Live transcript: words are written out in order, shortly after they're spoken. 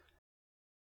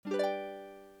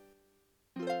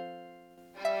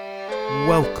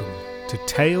to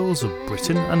Tales of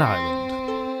Britain and Ireland.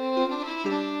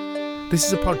 This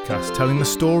is a podcast telling the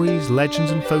stories,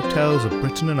 legends and folktales of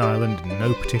Britain and Ireland in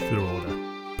no particular order.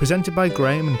 Presented by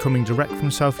Graham and coming direct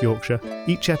from South Yorkshire,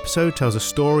 each episode tells a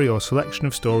story or selection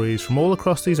of stories from all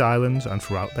across these islands and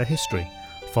throughout their history,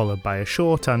 followed by a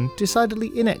short and decidedly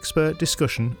inexpert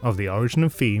discussion of the origin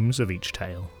and themes of each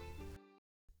tale.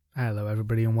 Hello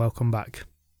everybody and welcome back.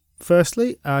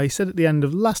 Firstly, I said at the end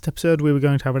of last episode we were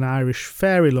going to have an Irish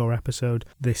fairy lore episode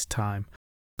this time,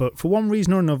 but for one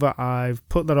reason or another I've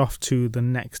put that off to the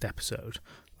next episode.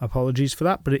 Apologies for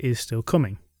that, but it is still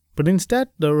coming. But instead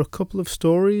there are a couple of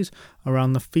stories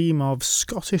around the theme of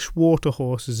Scottish water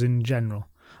horses in general,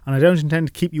 and I don't intend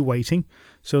to keep you waiting,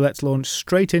 so let's launch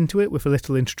straight into it with a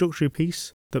little introductory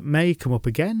piece that may come up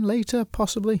again later,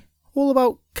 possibly, all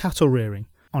about cattle rearing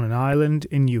on an island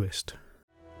in Uist.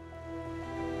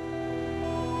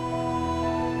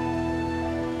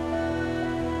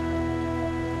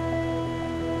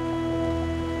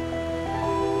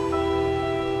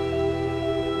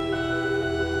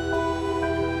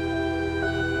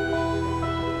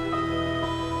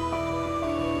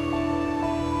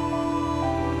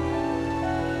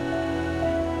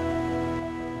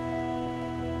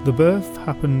 The birth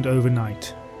happened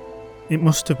overnight. It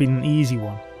must have been an easy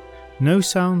one. No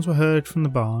sounds were heard from the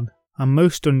barn, and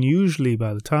most unusually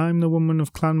by the time the woman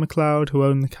of Clan MacLeod who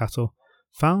owned the cattle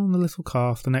found the little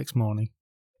calf the next morning,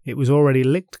 it was already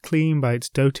licked clean by its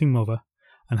doting mother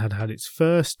and had had its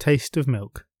first taste of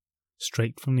milk,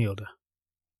 straight from the udder.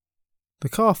 The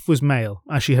calf was male,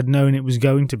 as she had known it was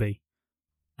going to be,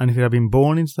 and if it had been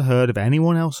born into the herd of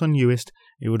anyone else on Uist,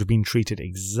 it would have been treated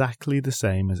exactly the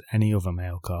same as any other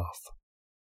male calf.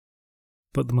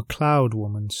 But the MacLeod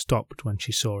woman stopped when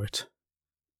she saw it.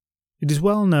 It is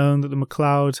well known that the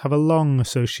MacLeods have a long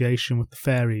association with the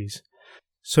fairies,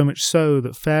 so much so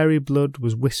that fairy blood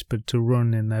was whispered to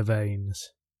run in their veins,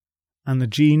 and the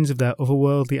genes of their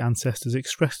otherworldly ancestors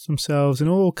expressed themselves in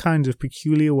all kinds of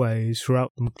peculiar ways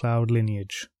throughout the MacLeod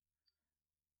lineage.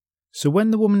 So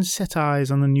when the woman set eyes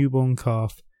on the newborn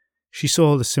calf, she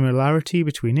saw the similarity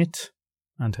between it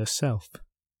and herself.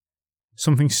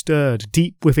 Something stirred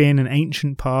deep within an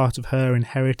ancient part of her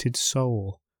inherited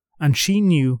soul, and she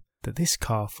knew that this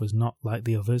calf was not like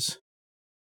the others.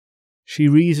 She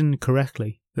reasoned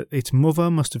correctly that its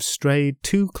mother must have strayed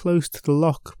too close to the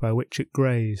loch by which it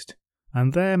grazed,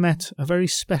 and there met a very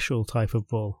special type of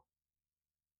bull.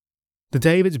 The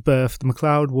day of its birth, the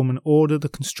MacLeod woman ordered the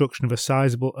construction of a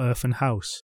sizable earthen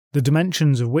house, the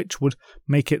dimensions of which would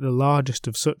make it the largest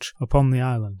of such upon the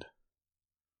island.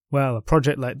 Well, a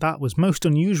project like that was most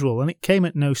unusual, and it came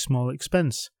at no small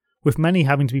expense, with many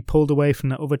having to be pulled away from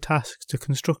their other tasks to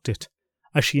construct it,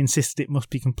 as she insisted it must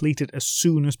be completed as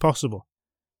soon as possible.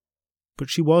 But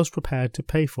she was prepared to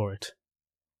pay for it.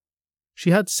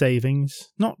 She had savings,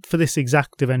 not for this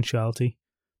exact eventuality,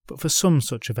 but for some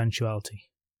such eventuality.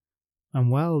 And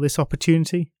well, this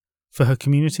opportunity, for her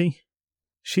community,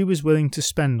 she was willing to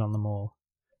spend on them all.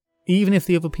 Even if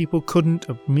the other people couldn't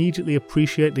immediately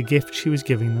appreciate the gift she was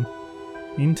giving them,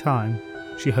 in time,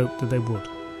 she hoped that they would.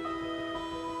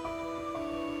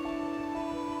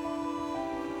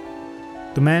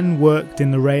 The men worked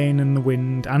in the rain and the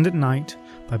wind and at night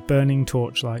by burning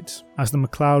torchlights, as the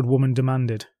MacLeod woman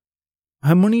demanded.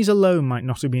 Her monies alone might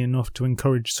not have been enough to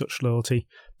encourage such loyalty,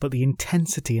 but the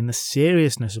intensity and the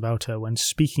seriousness about her when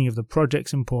speaking of the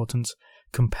project's importance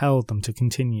compelled them to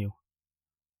continue.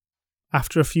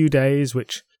 After a few days,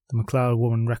 which the MacLeod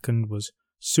woman reckoned was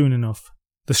soon enough,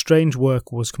 the strange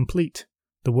work was complete,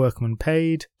 the workmen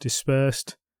paid,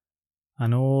 dispersed,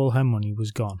 and all her money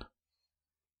was gone.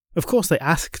 Of course they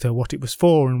asked her what it was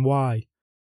for and why,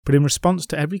 but in response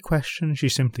to every question she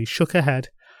simply shook her head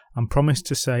and promised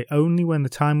to say only when the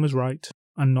time was right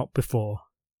and not before.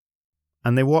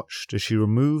 And they watched as she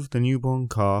removed the newborn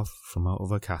calf from her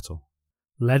other cattle,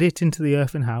 led it into the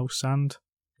earthen house and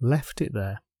left it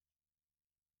there.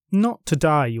 Not to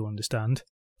die, you understand,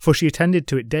 for she attended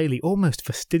to it daily, almost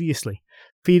fastidiously,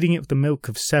 feeding it with the milk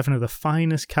of 7 of the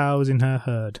finest cows in her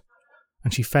herd,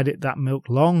 and she fed it that milk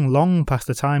long past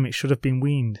the time it should have been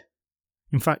weaned.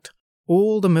 In fact,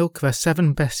 all the milk of her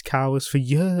 7 best cows for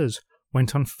years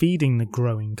went on feeding the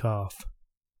growing calf.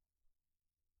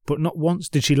 But not once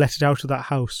did she let it out of that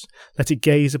house, let it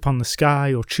gaze upon the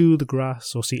sky or chew the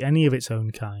grass or see any of its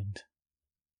own kind.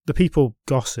 The people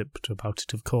gossiped about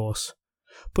it, of course,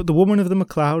 but the woman of the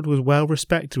MacLeod was well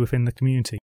respected within the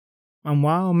community, and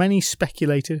while many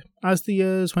speculated as the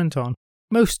years went on,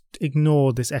 most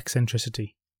ignored this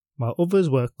eccentricity, while others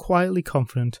were quietly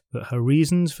confident that her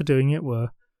reasons for doing it were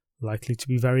likely to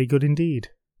be very good indeed.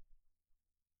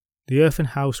 The earthen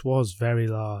house was very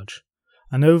large,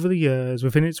 and over the years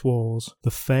within its walls,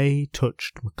 the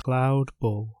fey-touched MacLeod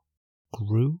bull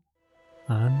grew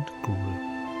and grew.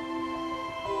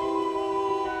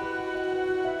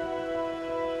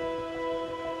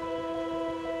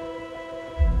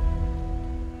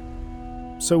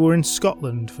 So we're in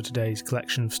Scotland for today's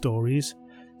collection of stories.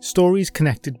 Stories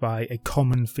connected by a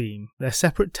common theme. They're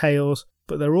separate tales,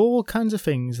 but they're all kinds of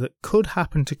things that could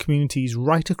happen to communities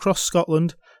right across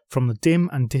Scotland, from the dim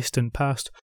and distant past,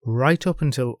 right up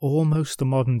until almost the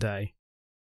modern day.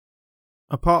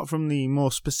 Apart from the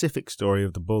more specific story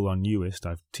of the bull on each-uisge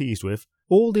I've teased with,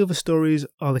 all the other stories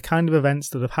are the kind of events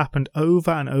that have happened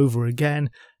over and over again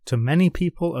to many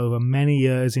people over many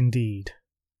years indeed.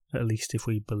 At least if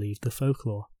we believe the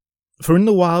folklore. For in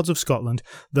the wilds of Scotland,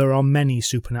 there are many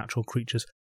supernatural creatures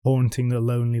haunting the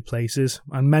lonely places,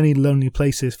 and many lonely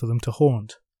places for them to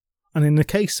haunt. And in the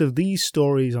case of these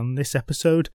stories on this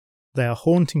episode, they are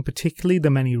haunting particularly the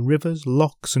many rivers,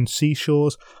 lochs and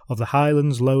seashores of the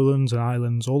Highlands, Lowlands and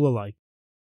Islands all alike.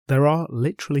 There are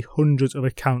literally hundreds of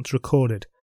accounts recorded,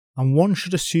 and one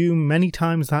should assume many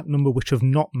times that number which have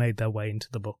not made their way into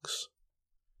the books.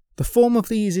 The form of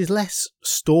these is less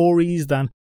stories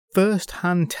than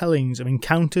first-hand tellings of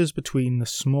encounters between the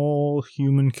small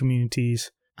human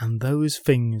communities and those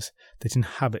things that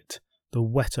inhabit the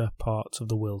wetter parts of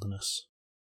the wilderness.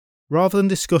 Rather than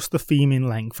discuss the theme in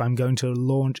length, I'm going to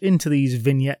launch into these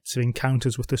vignettes of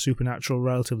encounters with the supernatural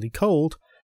relatively cold,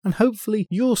 and hopefully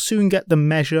you'll soon get the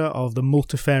measure of the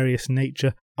multifarious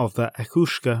nature of the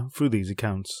each-uisge through these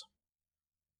accounts.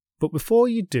 But before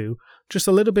you do, just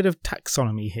a little bit of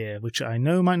taxonomy here, which I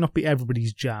know might not be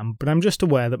everybody's jam, but I'm just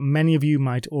aware that many of you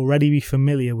might already be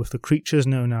familiar with the creatures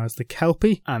known as the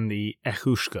Kelpie and the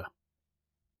each-uisge.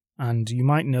 And you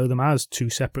might know them as two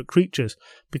separate creatures,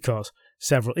 because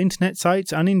several internet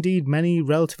sites and indeed many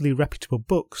relatively reputable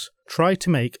books try to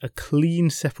make a clean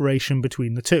separation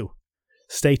between the two,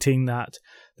 stating that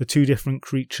the two different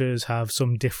creatures have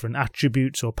some different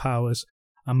attributes or powers,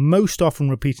 and most often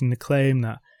repeating the claim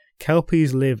that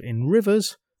Kelpies live in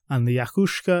rivers and the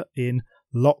each-uisge in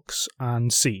lochs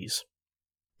and seas.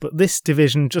 But this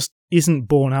division just isn't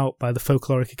borne out by the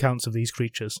folkloric accounts of these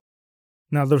creatures.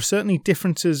 Now, there are certainly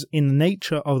differences in the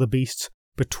nature of the beasts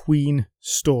between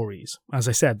stories. As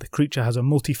I said, the creature has a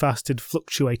multifaceted,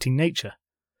 fluctuating nature.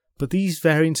 But these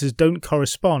variances don't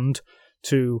correspond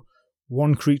to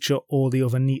one creature or the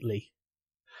other neatly.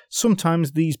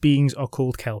 Sometimes these beings are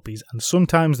called Kelpies, and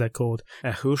sometimes they're called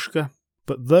each-uisge,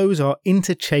 but those are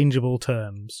interchangeable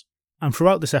terms. And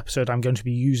throughout this episode I'm going to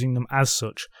be using them as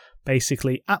such,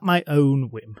 basically at my own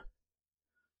whim.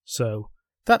 So,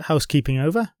 that housekeeping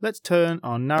over, let's turn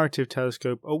our narrative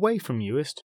telescope away from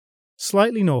each-uisge,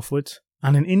 slightly northwards,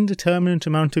 and an indeterminate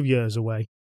amount of years away,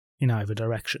 in either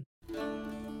direction.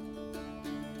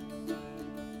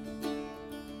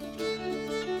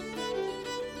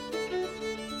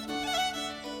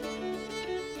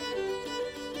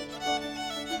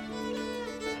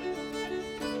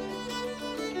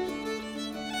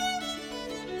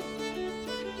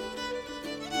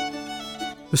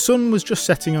 The sun was just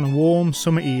setting on a warm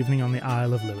summer evening on the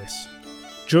Isle of Lewis.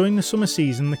 During the summer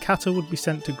season, the cattle would be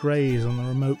sent to graze on the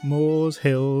remote moors,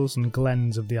 hills and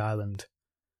glens of the island,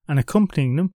 and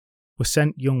accompanying them were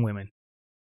sent young women.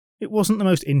 It wasn't the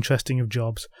most interesting of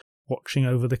jobs, watching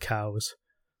over the cows,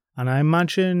 and I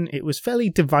imagine it was fairly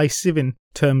divisive in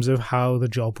terms of how the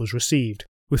job was received,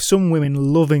 with some women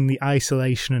loving the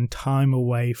isolation and time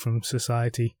away from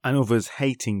society, and others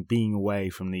hating being away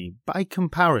from the, by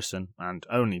comparison, and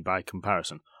only by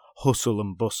comparison, hustle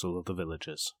and bustle of the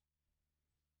villages.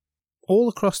 All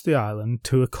across the island,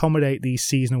 to accommodate these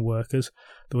seasonal workers,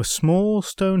 there were small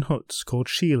stone huts called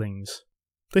sheilings.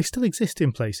 They still exist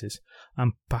in places,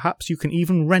 and perhaps you can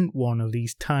even rent one of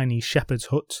these tiny shepherd's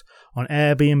huts on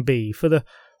Airbnb for the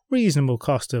reasonable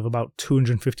cost of about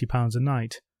 £250 a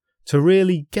night, to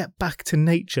really get back to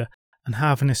nature and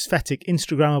have an aesthetic,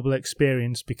 Instagrammable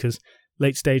experience, because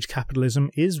late-stage capitalism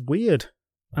is weird.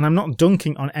 And I'm not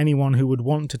dunking on anyone who would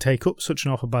want to take up such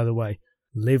an offer, by the way.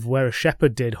 Live where a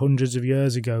shepherd did hundreds of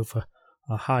years ago for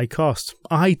a high cost.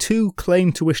 I too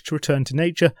claim to wish to return to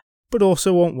nature, but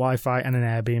also want Wi-Fi and an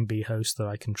Airbnb host that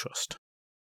I can trust.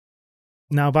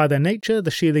 Now, by their nature,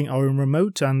 the sheiling are in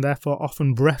remote and therefore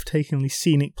often breathtakingly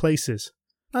scenic places.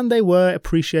 And they were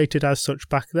appreciated as such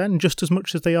back then, just as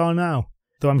much as they are now,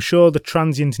 though I'm sure the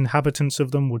transient inhabitants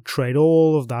of them would trade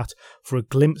all of that for a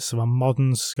glimpse of a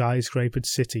modern skyscrapered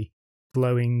city,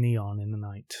 glowing neon in the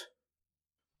night.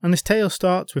 And this tale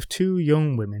starts with two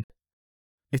young women.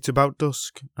 It's about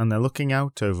dusk, and they're looking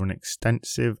out over an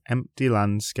extensive, empty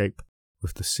landscape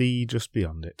with the sea just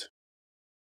beyond it.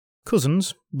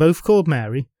 Cousins, both called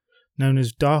Mary, known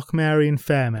as Dark Mary and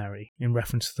Fair Mary, in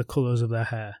reference to the colours of their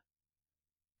hair.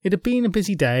 It had been a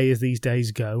busy day as these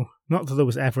days go, not that there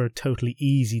was ever a totally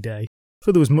easy day,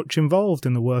 for there was much involved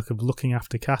in the work of looking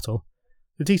after cattle,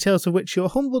 the details of which your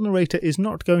humble narrator is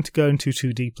not going to go into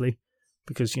too deeply,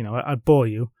 because, I'd bore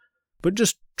you, but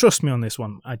just trust me on this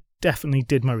one, I definitely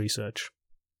did my research.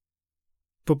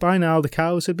 But by now the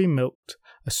cows had been milked,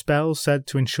 a spell said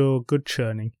to ensure good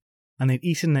churning, and they'd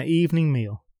eaten their evening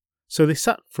meal, so they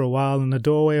sat for a while in the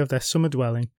doorway of their summer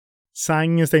dwelling,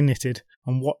 sang as they knitted,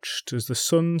 and watched as the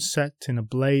sun set in a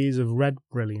blaze of red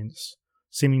brilliance,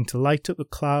 seeming to light up the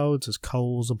clouds as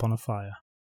coals upon a fire.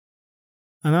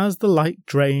 And as the light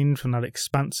drained from that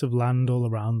expanse of land all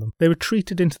around them, they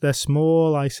retreated into their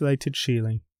small isolated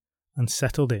shieling, and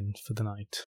settled in for the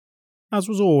night. As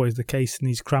was always the case in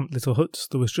these cramped little huts,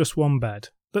 there was just one bed,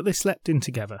 that they slept in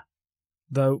together.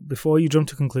 Though, before you jump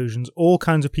to conclusions, all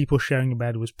kinds of people sharing a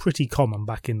bed was pretty common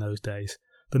back in those days,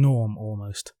 the norm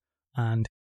almost, and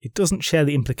it doesn't share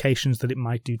the implications that it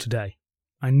might do today.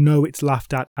 I know it's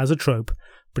laughed at as a trope,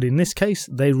 but in this case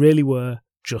they really were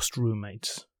just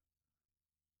roommates.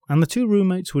 And the two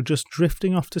roommates were just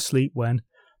drifting off to sleep when,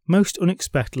 most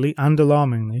unexpectedly and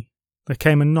alarmingly, there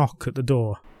came a knock at the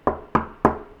door.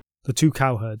 The two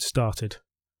cowherds started.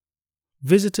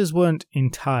 Visitors weren't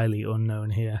entirely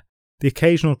unknown here. The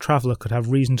occasional traveller could have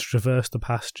reason to traverse the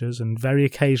pastures, and very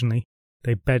occasionally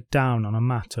they bed down on a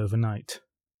mat overnight.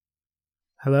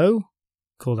 "Hello?"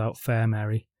 called out Fair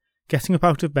Mary, getting up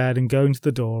out of bed and going to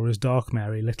the door as Dark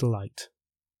Mary lit a light.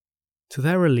 To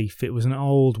their relief, it was an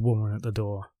old woman at the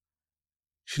door.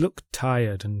 She looked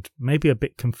tired and maybe a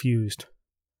bit confused.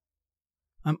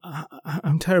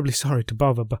 I'm terribly sorry to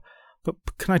bother, but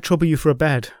can I trouble you for a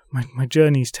bed? My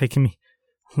journey's taken me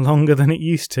longer than it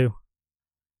used to,"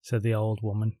 said the old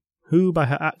woman, who by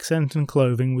her accent and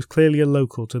clothing was clearly a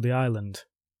local to the island.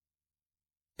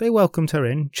 They welcomed her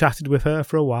in, chatted with her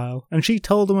for a while, and she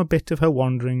told them a bit of her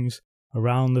wanderings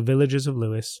around the villages of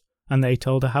Lewis, and they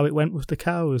told her how it went with the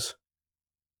cows.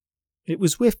 It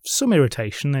was with some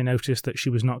irritation they noticed that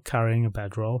she was not carrying a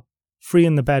bedroll.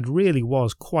 Freeing the bed really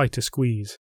was quite a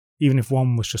squeeze, even if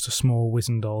one was just a small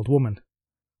wizened old woman.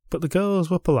 But the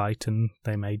girls were polite and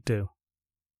they made do.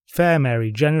 Fair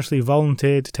Mary generously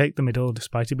volunteered to take the middle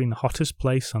despite it being the hottest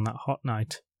place on that hot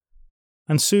night.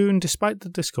 And soon, despite the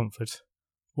discomfort,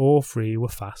 all three were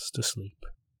fast asleep.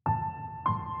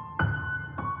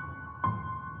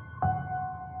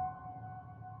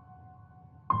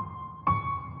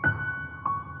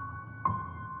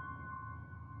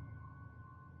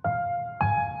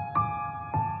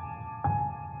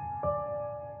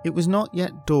 It was not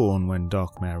yet dawn when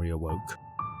Dark Mary awoke.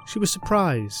 She was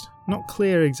surprised, not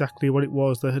clear exactly what it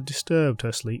was that had disturbed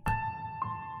her sleep.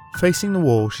 Facing the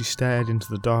wall, she stared into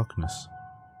the darkness,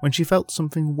 when she felt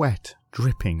something wet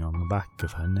dripping on the back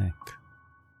of her neck.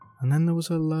 And then there was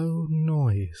a low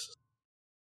noise.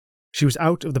 She was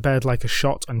out of the bed like a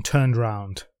shot and turned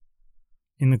round.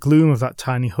 In the gloom of that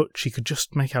tiny hut, she could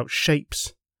just make out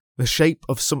shapes. The shape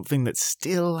of something that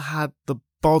still had the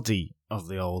body of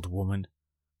the old woman,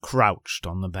 crouched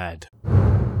on the bed.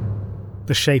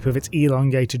 The shape of its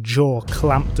elongated jaw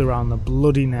clamped around the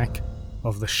bloody neck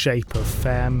of the shape of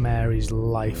Fair Mary's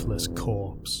lifeless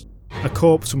corpse. A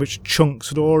corpse from which chunks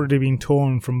had already been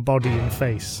torn from body and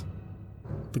face.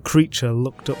 The creature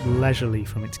looked up leisurely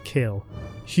from its kill,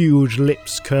 huge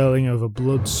lips curling over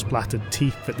blood-splattered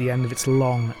teeth at the end of its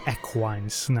long, equine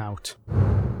snout,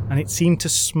 and it seemed to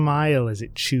smile as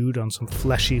it chewed on some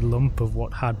fleshy lump of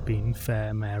what had been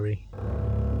Fair Mary.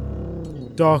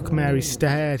 Dark Mary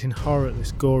stared in horror at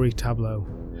this gory tableau,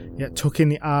 yet took in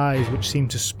the eyes which seemed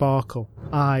to sparkle,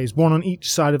 eyes, one on each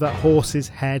side of that horse's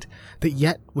head, that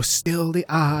yet were still the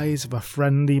eyes of a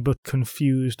friendly but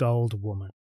confused old woman.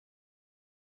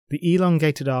 The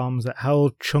elongated arms that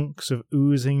held chunks of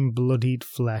oozing, bloodied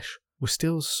flesh were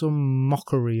still some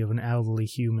mockery of an elderly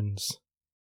human's.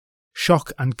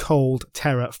 Shock and cold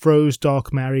terror froze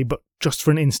Dark Mary, but just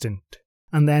for an instant,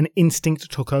 and then instinct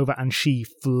took over and she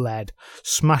fled,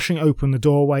 smashing open the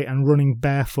doorway and running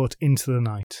barefoot into the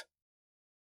night.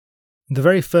 The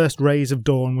very first rays of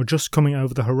dawn were just coming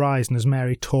over the horizon as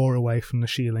Mary tore away from the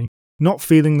shieling, not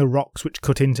feeling the rocks which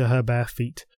cut into her bare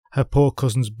feet, her poor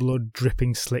cousin's blood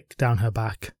dripping slick down her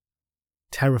back.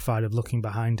 Terrified of looking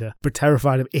behind her, but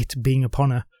terrified of it being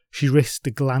upon her, she risked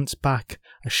a glance back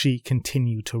as she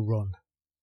continued to run.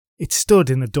 It stood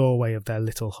in the doorway of their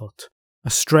little hut, a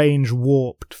strange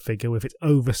warped figure with its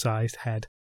oversized head,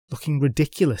 looking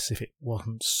ridiculous if it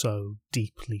wasn't so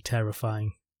deeply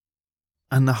terrifying.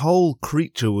 And the whole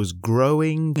creature was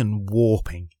growing and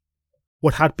warping.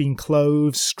 What had been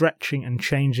clothes stretching and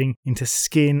changing into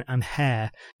skin and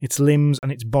hair, its limbs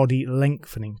and its body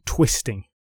lengthening, twisting.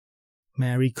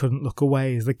 Mary couldn't look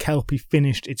away as the Kelpie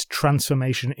finished its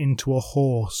transformation into a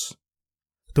horse.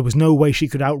 There was no way she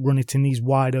could outrun it in these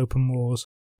wide open moors.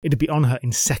 It'd be on her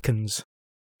in seconds.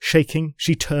 Shaking,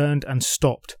 she turned and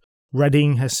stopped,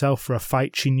 readying herself for a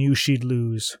fight she knew she'd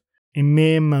lose. In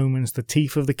mere moments the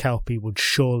teeth of the Kelpie would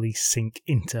surely sink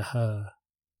into her.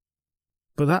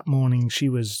 But that morning she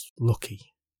was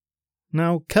lucky.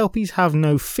 Now, Kelpies have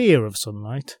no fear of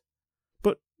sunlight,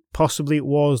 but possibly it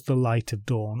was the light of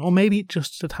dawn, or maybe it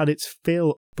just had its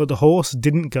fill, but the horse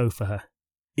didn't go for her.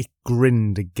 It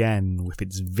grinned again with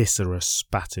its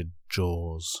viscera-spattered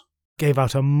jaws, gave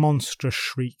out a monstrous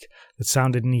shriek that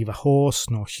sounded neither horse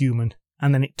nor human,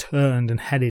 and then it turned and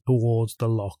headed towards the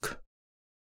loch.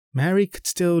 Mary could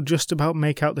still just about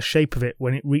make out the shape of it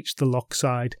when it reached the loch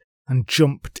side and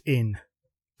jumped in,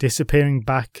 disappearing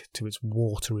back to its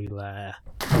watery lair.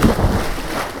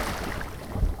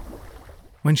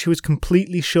 When she was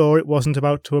completely sure it wasn't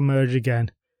about to emerge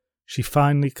again, she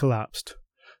finally collapsed,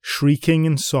 shrieking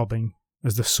and sobbing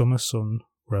as the summer sun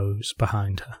rose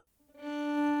behind her.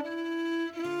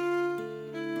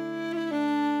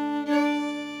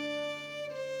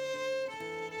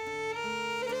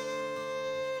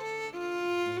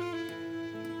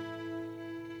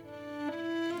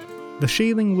 The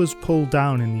sheiling was pulled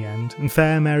down in the end, and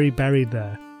fair Mary buried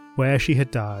there, where she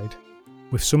had died,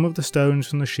 with some of the stones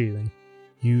from the sheiling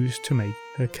used to make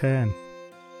her cairn.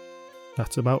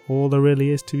 That's about all there really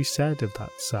is to be said of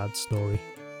that sad story.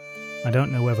 I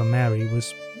don't know whether Mary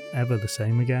was ever the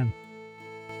same again.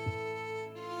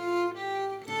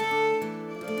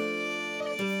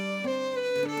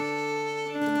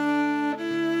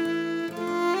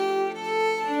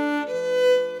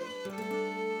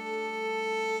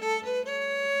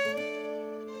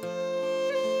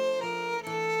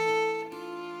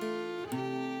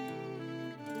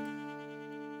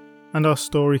 And our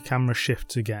story camera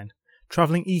shifts again,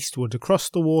 travelling eastward across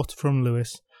the water from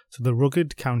Lewis to the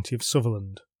rugged county of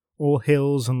Sutherland, all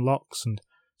hills and lochs and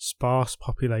sparse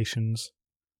populations,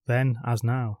 then as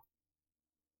now.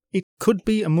 It could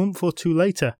be a month or two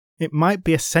later, it might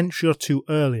be a century or two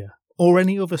earlier, or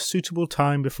any other suitable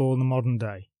time before the modern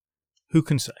day. Who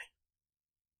can say?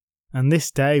 And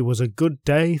this day was a good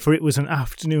day, for it was an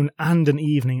afternoon and an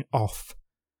evening off.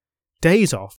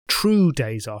 Days off, true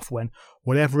days off, when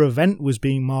whatever event was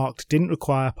being marked didn't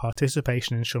require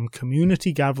participation in some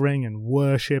community gathering and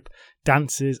worship,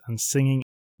 dances and singing.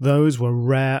 Those were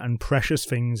rare and precious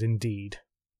things indeed.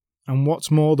 And what's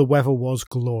more, the weather was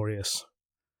glorious.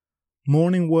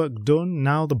 Morning work done,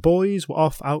 now the boys were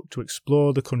off out to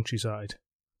explore the countryside.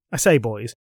 I say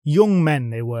boys, young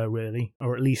men they were really,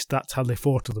 or at least that's how they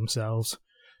thought of themselves,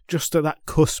 just at that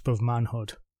cusp of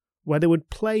manhood, where they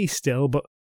would play still, but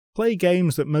play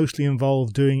games that mostly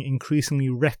involved doing increasingly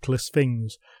reckless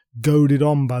things, goaded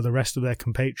on by the rest of their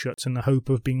compatriots in the hope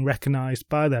of being recognised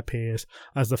by their peers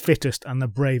as the fittest and the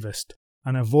bravest,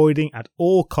 and avoiding at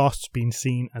all costs being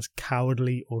seen as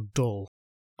cowardly or dull.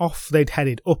 Off they'd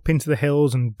headed up into the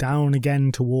hills and down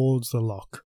again towards the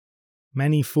loch.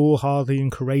 Many foolhardy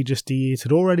and courageous deeds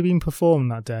had already been performed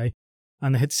that day,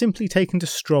 and they had simply taken to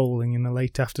strolling in the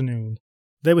late afternoon.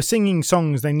 They were singing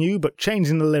songs they knew, but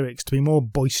changing the lyrics to be more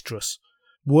boisterous,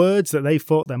 words that they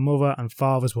thought their mother and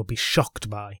fathers would be shocked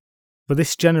by, for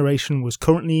this generation was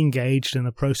currently engaged in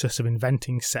the process of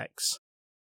inventing sex.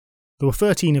 There were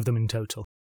 13 of them in total,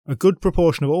 a good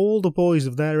proportion of all the boys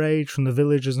of their age from the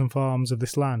villages and farms of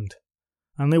this land,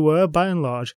 and they were, by and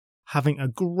large, having a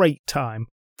great time,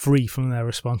 free from their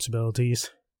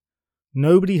responsibilities.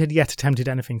 Nobody had yet attempted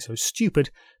anything so stupid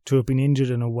to have been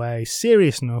injured in a way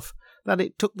serious enough that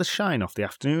it took the shine off the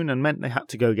afternoon and meant they had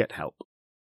to go get help.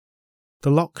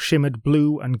 The loch shimmered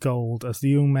blue and gold as the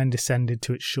young men descended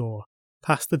to its shore,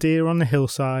 past the deer on the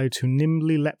hillsides who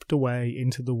nimbly leapt away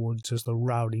into the woods as the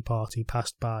rowdy party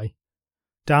passed by.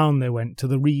 Down they went to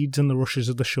the reeds and the rushes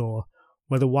of the shore,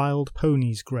 where the wild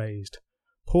ponies grazed,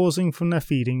 pausing from their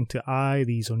feeding to eye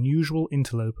these unusual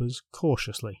interlopers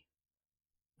cautiously.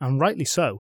 And rightly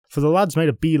so, for the lads made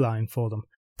a beeline for them,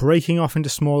 breaking off into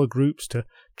smaller groups to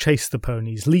chase the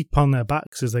ponies, leap on their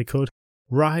backs as they could,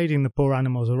 riding the poor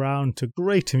animals around to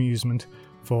great amusement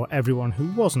for everyone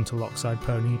who wasn't a lochside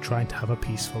pony trying to have a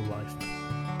peaceful life.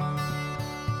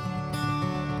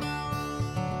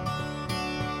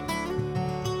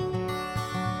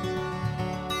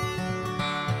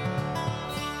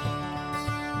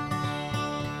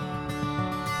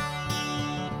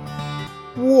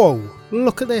 "Whoa,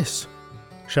 look at this!"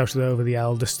 shouted over the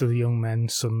eldest of the young men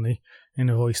suddenly, in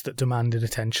a voice that demanded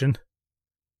attention.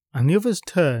 and the others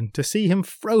turned to see him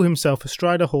throw himself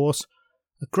astride a horse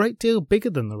a great deal bigger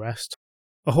than the rest,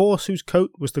 a horse whose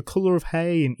coat was the colour of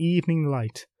hay in evening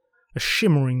light, a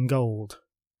shimmering gold.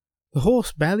 The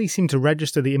horse barely seemed to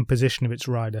register the imposition of its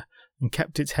rider, and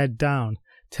kept its head down,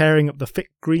 tearing up the thick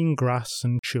green grass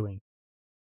and chewing.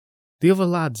 The other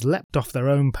lads leapt off their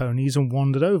own ponies and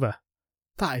wandered over.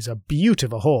 "That is a beaut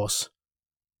of a horse.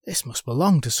 This must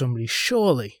belong to somebody,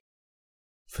 surely."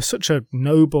 For such a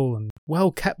noble and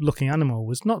well-kept-looking animal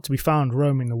was not to be found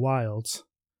roaming the wilds.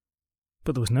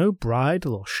 But there was no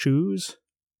bridle or shoes.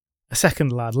 A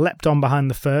second lad leapt on behind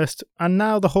the first, and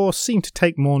now the horse seemed to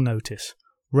take more notice,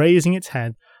 raising its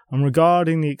head and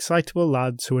regarding the excitable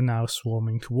lads who were now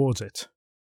swarming towards it.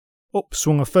 Up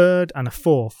swung a third and a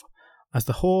fourth, as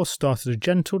the horse started a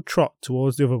gentle trot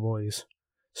towards the other boys,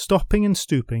 stopping and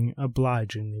stooping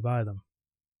obligingly by them.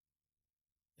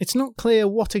 It's not clear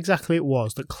what exactly it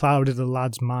was that clouded the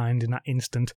lad's mind in that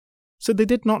instant, so they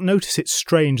did not notice it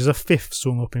strange as a fifth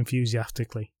swung up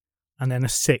enthusiastically, and then a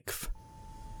sixth,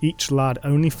 each lad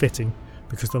only fitting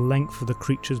because the length of the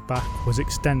creature's back was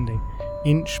extending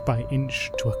inch by inch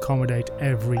to accommodate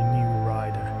every new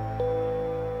rider.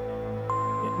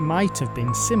 It might have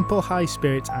been simple high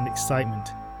spirits and excitement,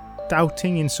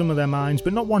 doubting in some of their minds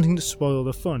but not wanting to spoil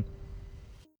the fun.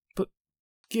 But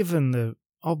given the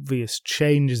obvious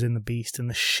changes in the beast and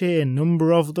the sheer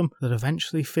number of them that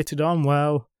eventually fitted on,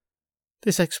 well,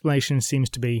 this explanation seems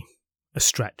to be a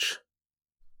stretch.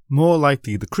 More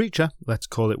likely the creature, let's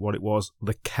call it what it was,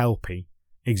 the Kelpie,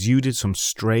 exuded some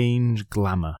strange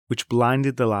glamour which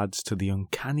blinded the lads to the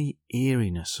uncanny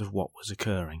eeriness of what was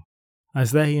occurring,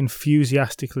 as they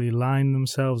enthusiastically lined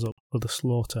themselves up for the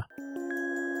slaughter.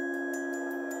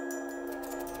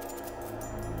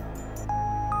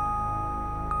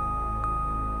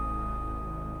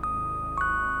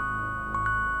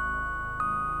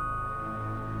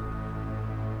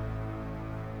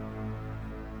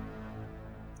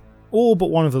 All but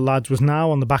one of the lads was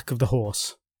now on the back of the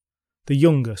horse. The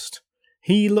youngest.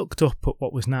 He looked up at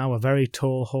what was now a very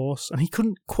tall horse, and he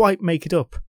couldn't quite make it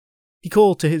up. He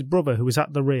called to his brother, who was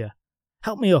at the rear,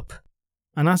 "Help me up."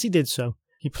 And as he did so,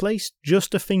 he placed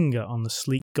just a finger on the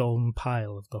sleek golden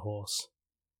pile of the horse.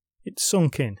 It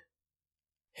sunk in.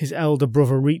 His elder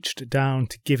brother reached down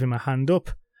to give him a hand up,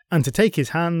 and to take his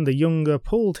hand, the younger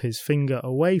pulled his finger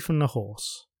away from the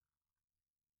horse.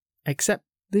 Except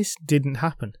this didn't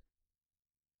happen.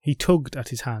 He tugged at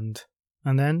his hand,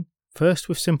 and then, first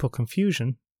with simple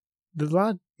confusion, the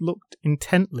lad looked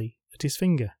intently at his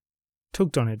finger,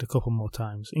 tugged on it a couple more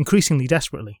times, increasingly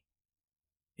desperately.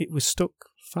 It was stuck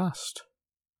fast.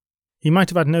 He might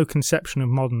have had no conception of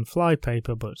modern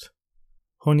flypaper, but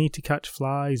honey to catch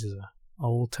flies is an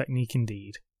old technique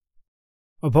indeed.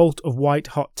 A bolt of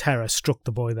white-hot terror struck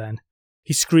the boy then.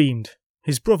 He screamed.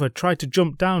 His brother tried to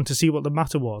jump down to see what the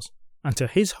matter was, and to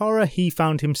his horror he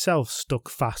found himself stuck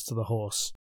fast to the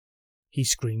horse. He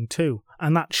screamed too,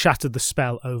 and that shattered the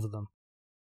spell over them.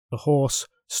 The horse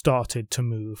started to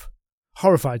move.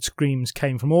 Horrified screams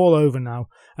came from all over now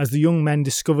as the young men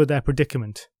discovered their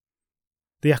predicament.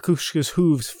 The Yakushka's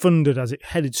hooves thundered as it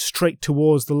headed straight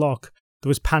towards the lock. There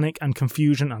was panic and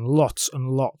confusion and lots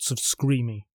of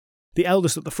screaming. The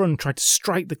eldest at the front tried to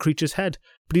strike the creature's head,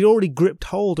 but he'd already gripped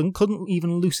hold and couldn't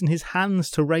even loosen his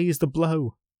hands to raise the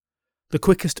blow. The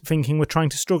quickest thinking were trying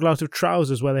to struggle out of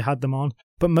trousers where they had them on,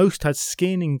 but most had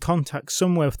skin in contact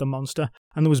somewhere with the monster,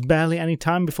 and there was barely any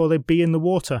time before they'd be in the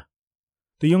water.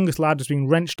 The youngest lad was being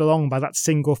wrenched along by that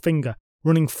single finger,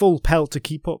 running full pelt to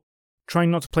keep up,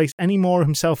 trying not to place any more of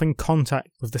himself in contact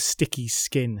with the sticky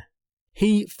skin.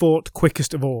 He fought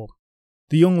quickest of all.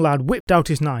 The young lad whipped out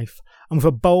his knife, and with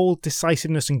a bold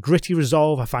decisiveness and gritty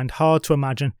resolve I find hard to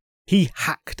imagine, he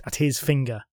hacked at his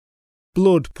finger.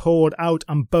 Blood poured out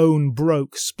and bone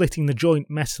broke, splitting the joint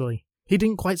messily. He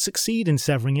didn't quite succeed in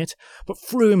severing it, but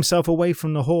threw himself away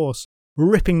from the horse,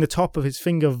 ripping the top of his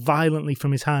finger violently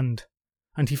from his hand.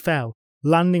 And he fell,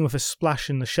 landing with a splash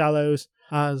in the shallows,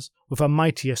 as, with a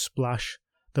mightier splash,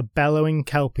 the bellowing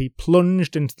Kelpie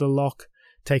plunged into the loch,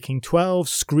 taking 12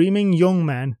 screaming young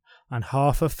men and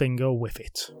half a finger with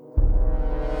it.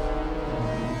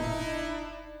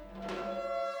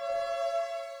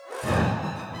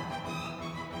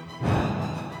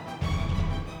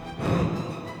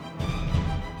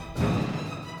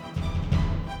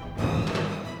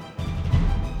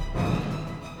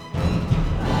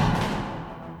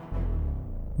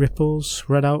 Ripples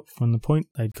spread out from the point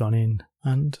they'd gone in,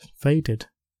 and faded.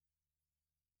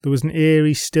 There was an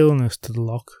eerie stillness to the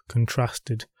loch,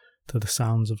 contrasted to the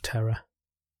sounds of terror.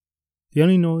 The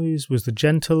only noise was the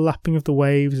gentle lapping of the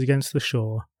waves against the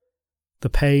shore,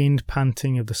 the pained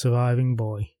panting of the surviving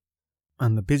boy.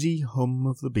 and the busy hum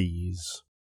of the bees.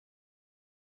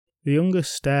 The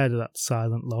youngest stared at that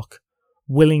silent lock,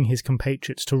 willing his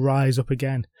compatriots to rise up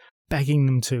again, begging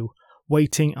them to,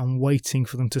 waiting and waiting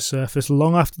for them to surface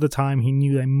long after the time he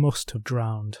knew they must have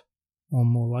drowned, or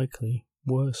more likely,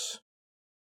 worse.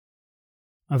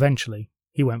 Eventually,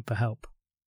 he went for help.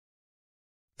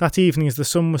 That evening, as the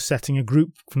sun was setting, a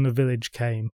group from the village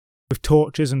came, with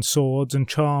torches and swords and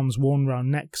charms worn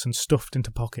round necks and stuffed into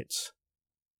pockets.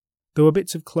 There were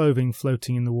bits of clothing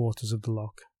floating in the waters of the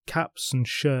loch, caps and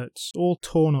shirts, all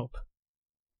torn up.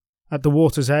 At the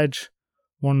water's edge,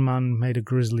 one man made a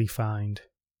grisly find.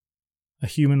 A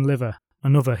human liver,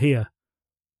 another here.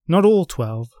 Not all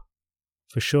 12,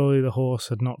 for surely the horse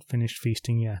had not finished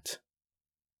feasting yet.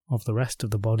 Of the rest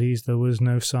of the bodies there was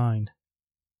no sign.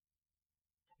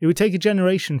 It would take a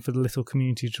generation for the little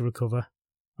community to recover,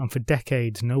 and for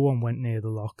decades no one went near the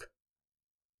loch.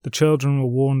 The children were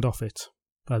warned off it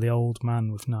by the old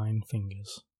man with 9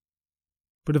 fingers.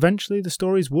 But eventually the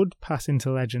stories would pass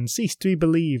into legend, cease to be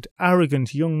believed.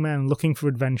 Arrogant young men looking for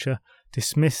adventure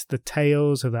dismissed the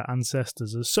tales of their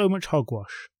ancestors as so much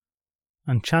hogwash,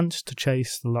 and chanced to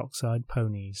chase the lochside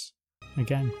ponies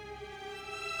again.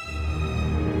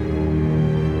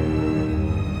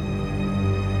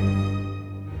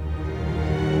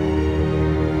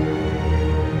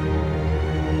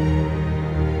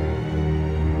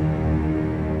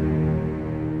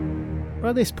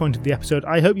 By this point of the episode,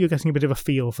 I hope you're getting a bit of a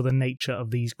feel for the nature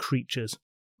of these creatures.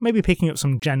 Maybe picking up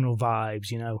some general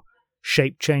vibes,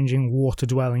 shape-changing,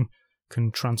 water-dwelling,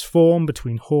 can transform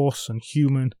between horse and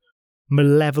human,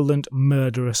 malevolent,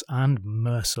 murderous, and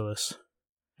merciless.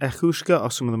 Each-uisge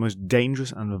are some of the most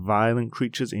dangerous and violent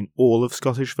creatures in all of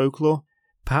Scottish folklore,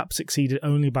 perhaps exceeded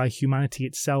only by humanity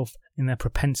itself in their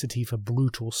propensity for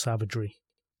brutal savagery.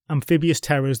 Amphibious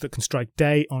terrors that can strike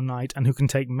day or night and who can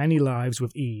take many lives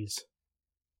with ease.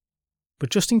 But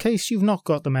just in case you've not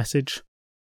got the message,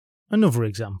 another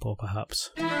example perhaps.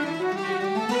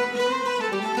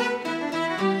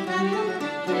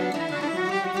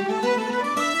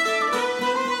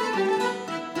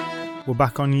 We're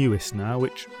back on each-uisge now,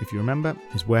 which, if you remember,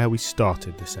 is where we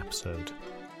started this episode.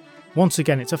 Once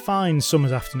again, it's a fine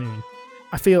summer's afternoon.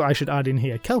 I feel I should add in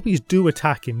here, Kelpies do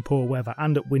attack in poor weather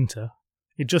and at winter.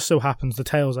 It just so happens the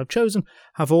tales I've chosen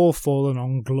have all fallen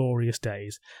on glorious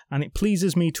days, and it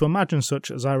pleases me to imagine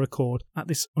such as I record at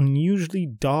this unusually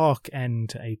dark end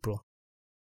to April.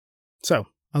 So,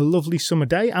 a lovely summer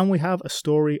day, and we have a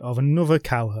story of another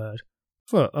cowherd,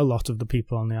 for a lot of the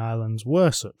people on the islands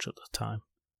were such at the time,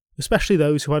 especially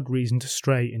those who had reason to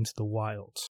stray into the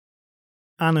wilds.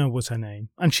 Anna was her name,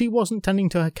 and she wasn't tending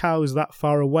to her cows that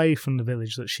far away from the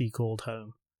village that she called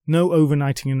home. No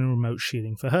overnighting in a remote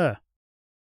shieling for her.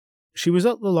 She was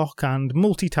at the loch and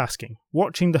multitasking,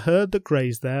 watching the herd that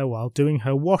grazed there while doing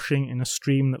her washing in a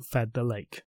stream that fed the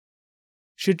lake.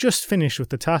 She had just finished with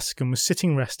the task and was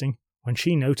sitting resting when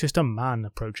she noticed a man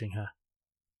approaching her.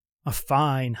 A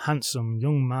fine, handsome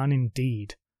young man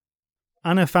indeed.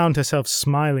 Anna found herself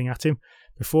smiling at him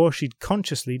before she'd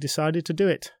consciously decided to do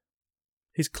it.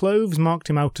 His clothes marked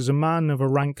him out as a man of a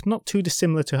rank not too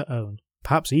dissimilar to her own,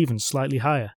 perhaps even slightly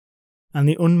higher, and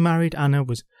the unmarried Anna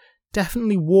was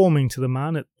definitely warming to the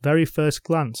man at very first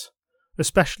glance,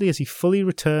 especially as he fully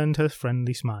returned her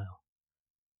friendly smile.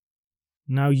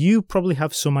 Now you probably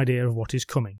have some idea of what is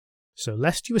coming, so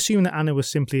lest you assume that Anna was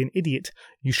simply an idiot,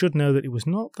 you should know that it was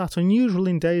not that unusual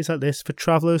in days like this for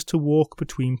travellers to walk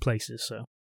between places so.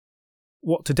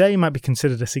 What today might be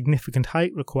considered a significant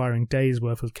hike requiring days'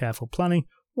 worth of careful planning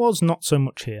was not so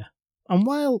much here, and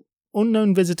while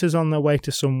unknown visitors on their way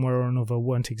to somewhere or another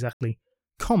weren't exactly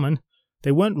common,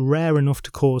 they weren't rare enough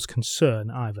to cause concern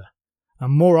either,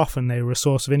 and more often they were a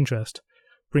source of interest,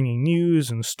 bringing news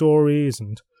and stories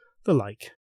and the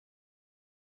like.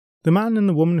 The man and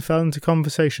the woman fell into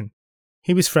conversation.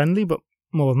 He was friendly, but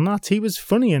more than that, he was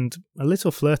funny and a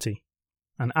little flirty,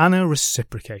 and Anna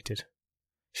reciprocated.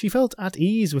 She felt at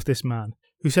ease with this man,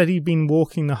 who said he'd been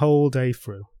walking the whole day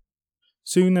through.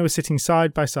 Soon they were sitting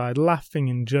side by side,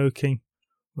 laughing and joking,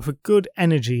 with a good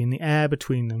energy in the air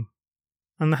between them,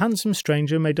 and the handsome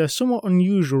stranger made a somewhat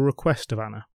unusual request of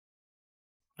Anna.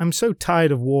 "I'm so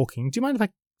tired of walking, do you mind if I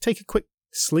take a quick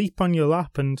sleep on your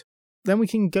lap and then we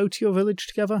can go to your village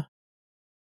together?"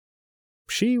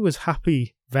 She was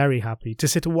happy, very happy, to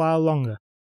sit a while longer,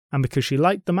 and because she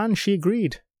liked the man, she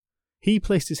agreed. He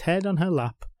placed his head on her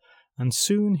lap, and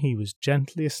soon he was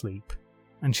gently asleep,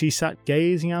 and she sat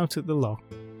gazing out at the loch,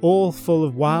 all full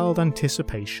of wild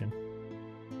anticipation.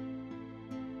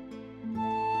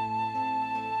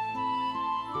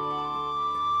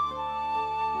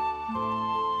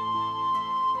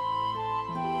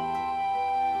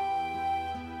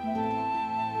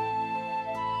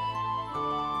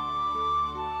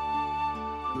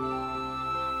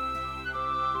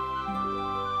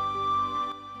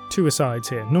 Two asides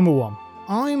here. Number one,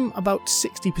 I'm about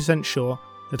 60% sure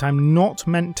that I'm not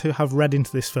meant to have read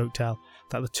into this folktale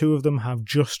that the two of them have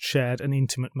just shared an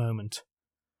intimate moment.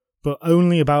 But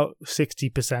only about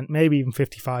 60%, maybe even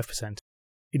 55%.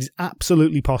 It is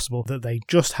absolutely possible that they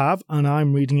just have, and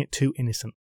I'm reading it too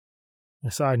innocent.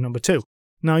 Aside number two.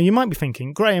 Now you might be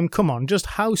thinking, Graham, come on, just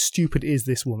how stupid is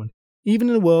this woman? Even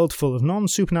in a world full of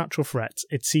non-supernatural threats,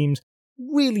 it seems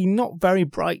really not very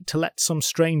bright to let some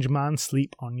strange man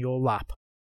sleep on your lap.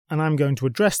 And I'm going to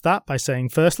address that by saying,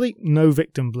 firstly, no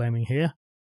victim blaming here.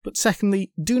 But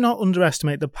secondly, do not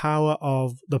underestimate the power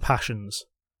of the passions.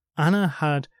 Anna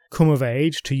had come of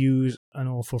age, to use an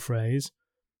awful phrase,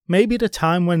 maybe at a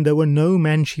time when there were no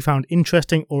men she found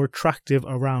interesting or attractive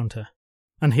around her.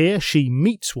 And here she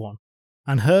meets one,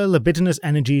 and her libidinous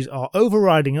energies are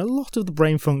overriding a lot of the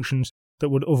brain functions that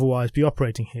would otherwise be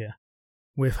operating here,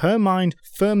 with her mind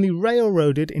firmly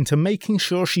railroaded into making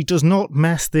sure she does not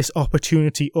mess this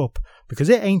opportunity up, because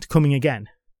it ain't coming again.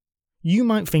 You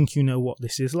might think you know what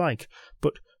this is like,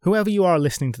 but whoever you are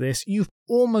listening to this, you've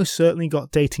almost certainly got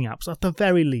dating apps at the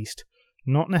very least.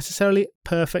 Not necessarily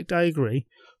perfect, I agree,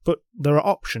 but there are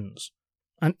options.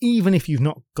 And even if you've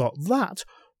not got that,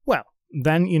 well,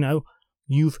 then,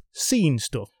 you've seen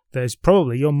stuff. There's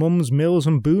probably your mum's Mills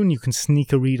and Boon you can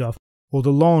sneak a read of, or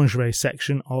the lingerie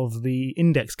section of the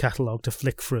index catalogue to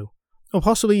flick through, or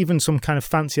possibly even some kind of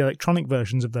fancy electronic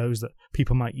versions of those that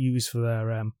people might use for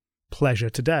their pleasure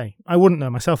today. I wouldn't know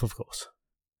myself, of course.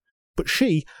 But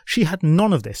she had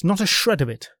none of this, not a shred of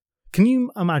it. Can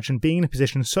you imagine being in a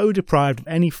position so deprived of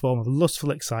any form of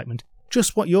lustful excitement,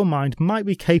 just what your mind might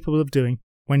be capable of doing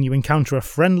when you encounter a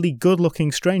friendly,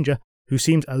 good-looking stranger who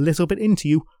seems a little bit into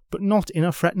you, but not in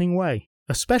a threatening way,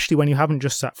 especially when you haven't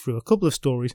just sat through a couple of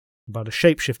stories about a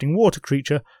shape-shifting water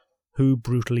creature who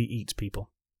brutally eats people.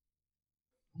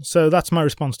 So that's my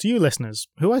response to you listeners,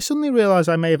 who I suddenly realise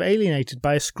I may have alienated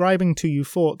by ascribing to you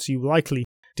thoughts you likely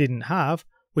didn't have,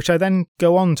 which I then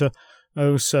go on to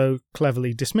oh so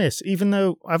cleverly dismiss, even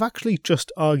though I've actually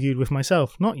just argued with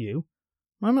myself, not you.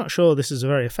 I'm not sure this is a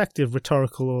very effective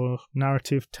rhetorical or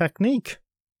narrative technique,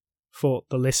 thought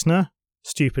the listener,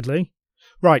 stupidly.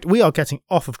 Right, we are getting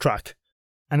off of track.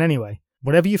 And anyway,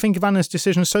 whatever you think of Anna's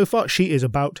decision so far, she is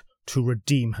about to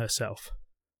redeem herself.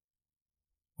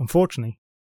 Unfortunately,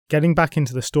 getting back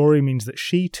into the story means that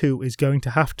she too is going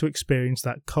to have to experience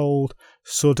that cold,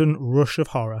 sudden rush of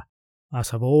horror, as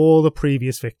have all the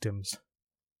previous victims,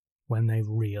 when they've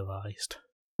realised.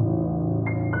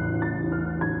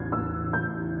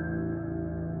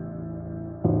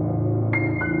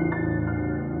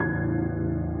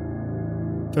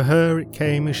 For her it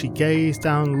came as she gazed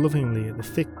down lovingly at the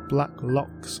thick black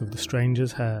locks of the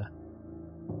stranger's hair.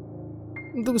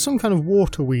 There was some kind of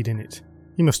water weed in it.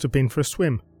 He must have been for a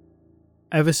swim.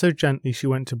 Ever so gently she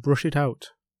went to brush it out,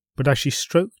 but as she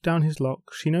stroked down his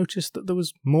locks she noticed that there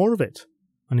was more of it,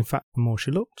 and in fact the more she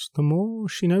looked, the more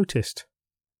she noticed.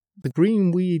 The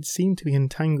green weed seemed to be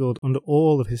entangled under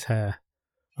all of his hair,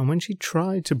 and when she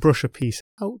tried to brush a piece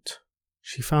out,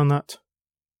 she found that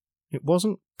it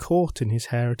wasn't caught in his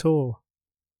hair at all.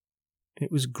 It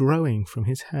was growing from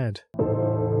his head.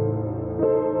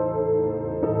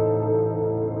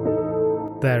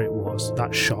 There it was,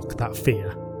 that shock, that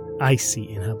fear, icy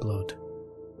in her blood.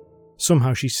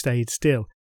 Somehow she stayed still,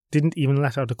 didn't even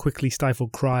let out a quickly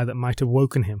stifled cry that might have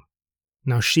woken him.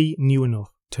 Now she knew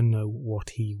enough to know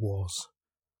what he was.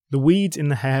 The weeds in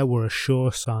the hair were a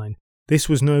sure sign. This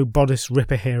was no bodice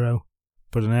ripper hero,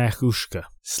 but an each-uisge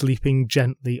sleeping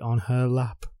gently on her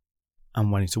lap.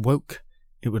 And when it awoke,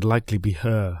 it would likely be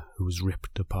her who was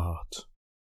ripped apart.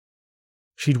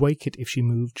 She'd wake it if she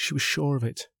moved, she was sure of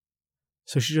it.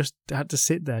 So she just had to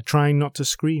sit there, trying not to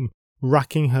scream,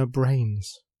 racking her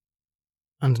brains.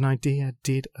 And an idea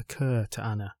did occur to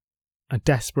Anna. A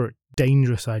desperate,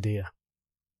 dangerous idea.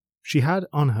 She had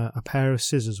on her a pair of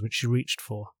scissors which she reached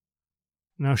for.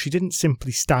 Now she didn't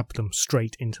simply stab them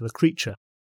straight into the creature,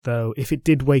 though if it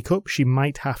did wake up she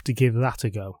might have to give that a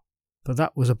go. But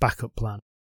that was a backup plan.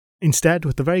 Instead,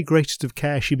 with the very greatest of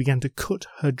care, she began to cut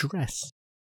her dress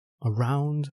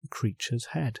around the creature's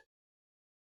head.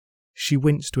 She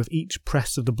winced with each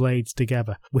press of the blades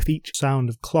together, with each sound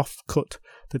of cloth cut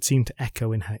that seemed to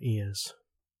echo in her ears.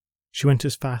 She went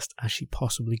as fast as she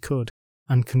possibly could,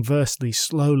 and conversely,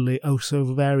 slowly, oh so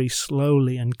very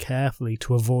slowly and carefully,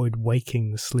 to avoid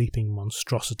waking the sleeping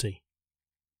monstrosity.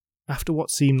 After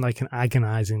what seemed like an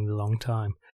agonizingly long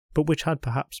time, but which had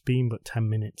perhaps been but 10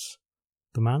 minutes,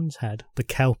 the man's head, the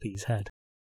Kelpie's head,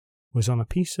 was on a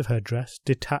piece of her dress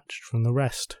detached from the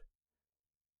rest.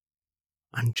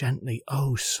 And gently,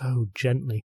 oh so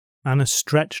gently, Anna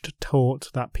stretched taut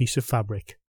that piece of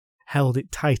fabric, held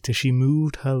it tight as she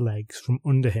moved her legs from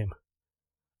under him.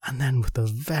 And then, with the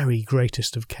very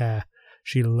greatest of care,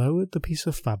 she lowered the piece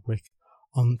of fabric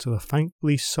onto the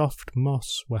thankfully soft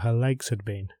moss where her legs had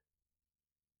been.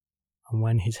 And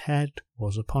when his head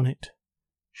was upon it,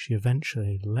 she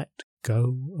eventually let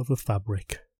go of the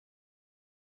fabric.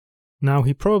 Now,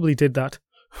 he probably did that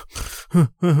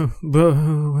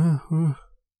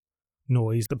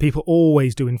noise that people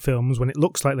always do in films when it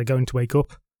looks like they're going to wake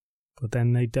up, but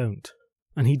then they don't.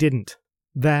 And he didn't.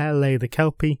 There lay the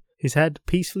Kelpie, his head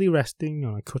peacefully resting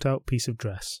on a cut-out piece of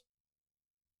dress.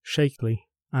 Shakily,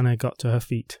 Anna got to her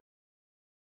feet,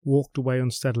 walked away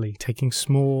unsteadily, taking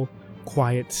small,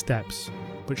 quiet steps,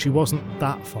 but she wasn't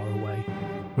that far away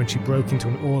when she broke into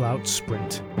an all-out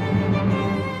sprint.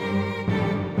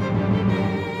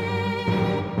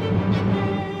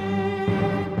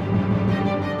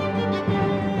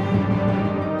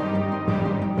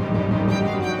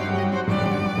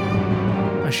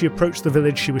 As she approached the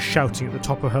village, she was shouting at the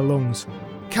top of her lungs,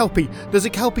 "Kelpie! There's a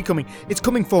Kelpie coming! It's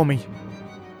coming for me!"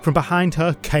 From behind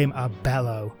her came a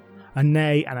bellow, a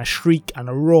neigh and a shriek and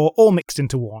a roar all mixed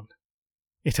into one.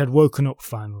 It had woken up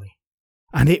finally,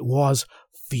 and it was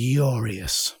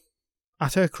furious.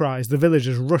 At her cries, the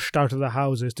villagers rushed out of their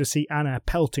houses to see Anna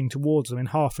pelting towards them in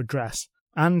half a dress,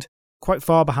 and, quite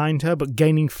far behind her but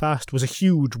gaining fast, was a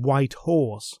huge white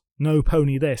horse, no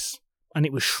pony this, and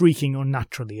it was shrieking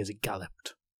unnaturally as it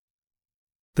galloped.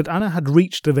 That Anna had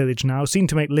reached the village now seemed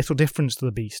to make little difference to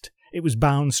the beast. It was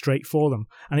bound straight for them,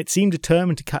 and it seemed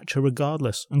determined to catch her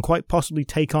regardless, and quite possibly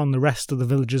take on the rest of the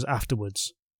villagers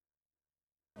afterwards.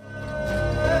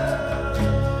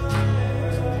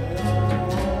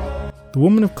 The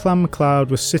woman of Clan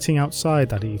MacLeod was sitting outside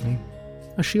that evening,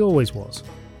 as she always was.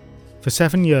 For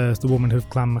 7 years the woman of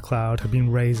Clan MacLeod had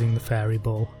been raising the fairy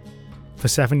bull. For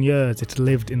 7 years it had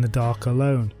lived in the dark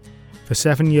alone. For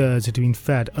 7 years it had been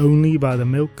fed only by the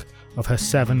milk of her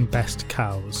 7 best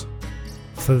cows.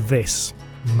 For this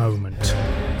moment.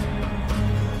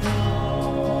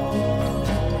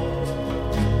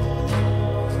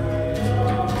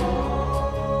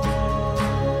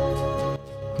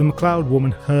 The MacLeod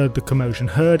woman heard the commotion,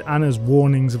 heard Anna's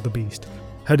warnings of the beast,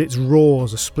 heard its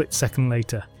roars a split second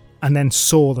later, and then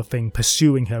saw the thing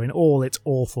pursuing her in all its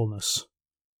awfulness.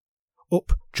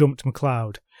 Up jumped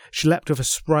MacLeod. She leapt with a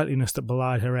sprightliness that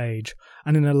belied her age,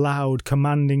 and in a loud,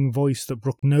 commanding voice that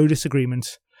brooked no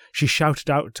disagreement, she shouted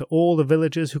out to all the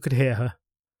villagers who could hear her,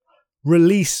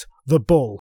 "Release the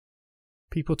bull!"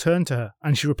 People turned to her,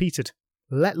 and she repeated,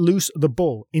 "Let loose the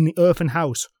bull in the earthen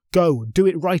house. Go, do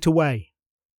it right away."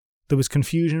 There was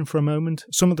confusion for a moment.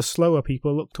 Some of the slower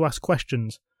people looked to ask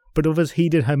questions, but others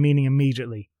heeded her meaning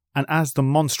immediately, and as the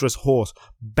monstrous horse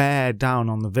bare down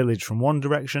on the village from one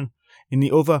direction, in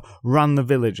the other ran the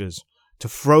villagers, to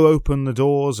throw open the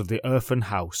doors of the earthen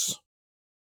house.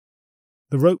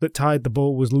 The rope that tied the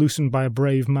bull was loosened by a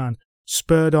brave man,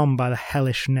 spurred on by the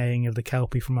hellish neighing of the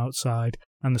Kelpie from outside,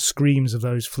 and the screams of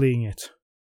those fleeing it.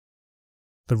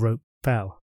 The rope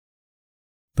fell.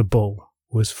 The bull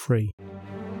was free.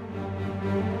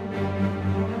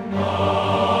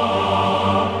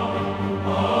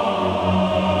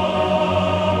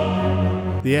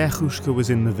 The each-uisge was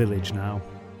in the village now.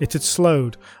 It had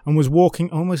slowed and was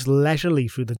walking almost leisurely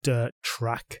through the dirt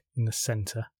track in the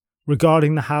centre,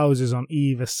 regarding the houses on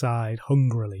either side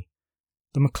hungrily.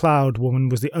 The MacLeod woman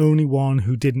was the only one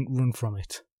who didn't run from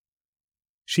it.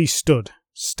 She stood,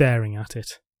 staring at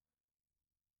it.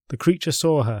 The creature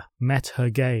saw her, met her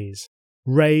gaze,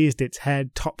 raised its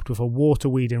head topped with a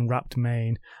waterweed-enwrapped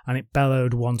mane, and it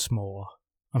bellowed once more,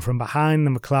 and from behind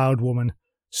the MacLeod woman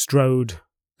strode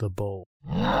the bull.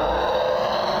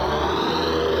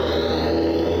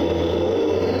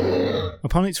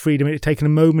 Upon its freedom it had taken a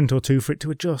moment or two for it to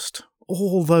adjust.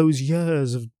 All those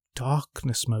years of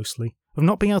darkness mostly, of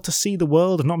not being able to see the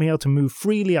world, of not being able to move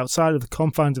freely outside of the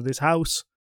confines of this house.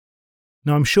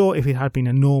 Now I'm sure if it had been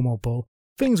a normal bull,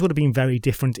 things would have been very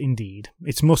different indeed.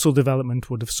 Its muscle development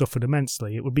would have suffered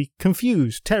immensely. It would be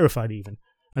confused, terrified even,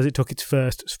 as it took its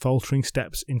first faltering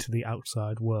steps into the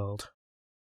outside world.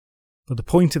 But the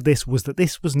point of this was that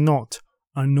this was not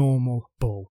a normal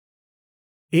bull.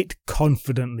 It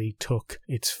confidently took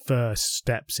its first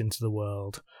steps into the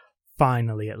world,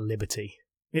 finally at liberty.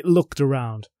 It looked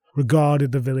around,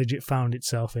 regarded the village it found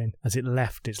itself in as it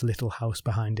left its little house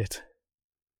behind it.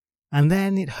 And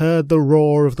then it heard the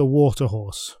roar of the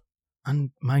waterhorse,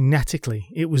 and magnetically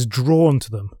it was drawn to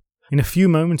them. In a few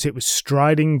moments it was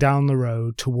striding down the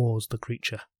road towards the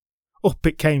creature. Up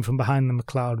it came from behind the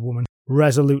MacLeod woman,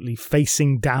 resolutely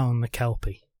facing down the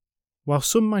Kelpie. While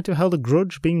some might have held a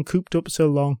grudge being cooped up so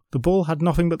long, the bull had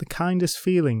nothing but the kindest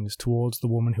feelings towards the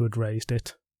woman who had raised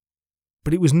it.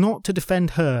 But it was not to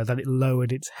defend her that it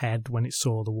lowered its head when it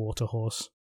saw the water horse.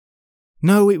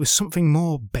 No, it was something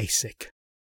more basic.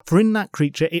 For in that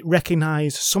creature it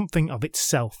recognised something of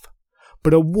itself,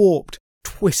 but a warped,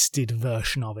 twisted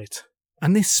version of it.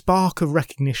 And this spark of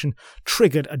recognition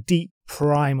triggered a deep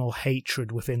primal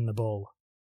hatred within the bull.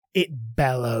 It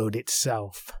bellowed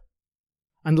itself.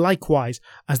 And likewise,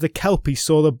 as the Kelpie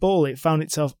saw the bull, it found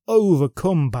itself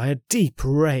overcome by a deep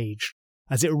rage,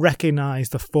 as it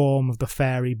recognised the form of the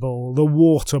fairy bull, the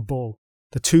water bull,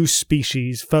 the two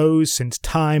species foes since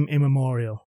time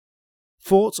immemorial.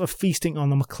 Thoughts of feasting on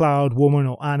the MacLeod woman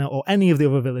or Anna or any of the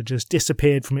other villagers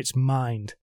disappeared from its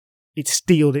mind. It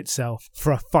steeled itself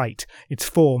for a fight, its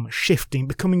form shifting,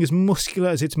 becoming as muscular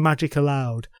as its magic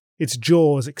allowed. Its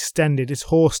jaws extended, its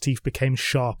horse teeth became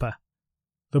sharper.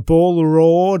 The bull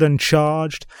roared and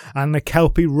charged, and the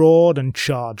Kelpie roared and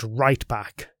charged right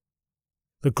back.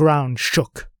 The ground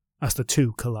shook as the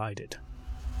two collided.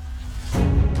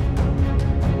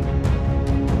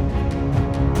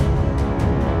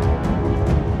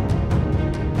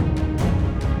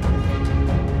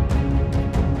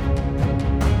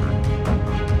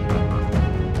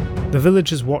 The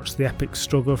villagers watched the epic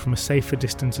struggle from as safe a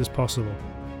distance as possible,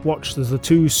 watched as the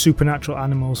two supernatural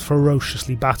animals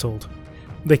ferociously battled.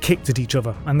 They kicked at each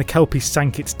other, and the Kelpie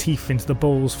sank its teeth into the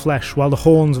bull's flesh, while the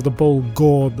horns of the bull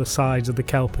gored the sides of the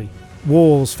Kelpie.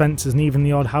 Walls, fences, and even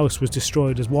the odd house was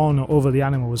destroyed as one or other of the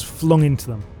animal was flung into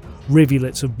them.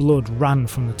 Rivulets of blood ran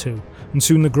from the two, and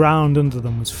soon the ground under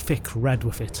them was thick red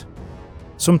with it.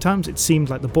 Sometimes it seemed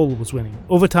like the bull was winning,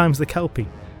 other times the Kelpie,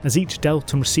 as each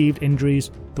dealt and received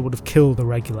injuries that would have killed the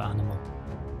regular animal.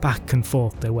 Back and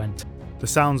forth they went, the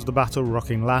sounds of the battle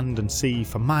rocking land and sea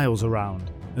for miles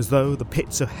around, as though the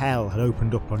pits of hell had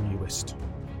opened up on each-uisge.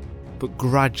 But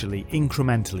gradually,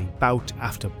 incrementally, bout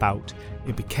after bout,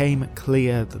 it became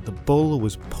clear that the bull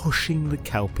was pushing the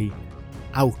Kelpie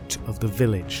out of the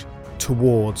village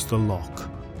towards the loch.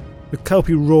 The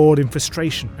Kelpie roared in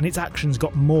frustration, and its actions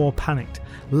got more panicked,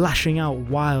 lashing out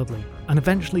wildly, and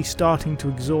eventually starting to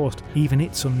exhaust even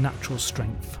its unnatural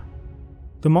strength.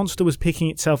 The monster was picking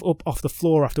itself up off the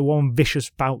floor after one vicious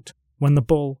bout, when the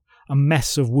bull, a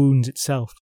mess of wounds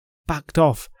itself, backed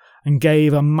off and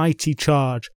gave a mighty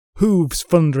charge, hooves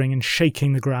thundering and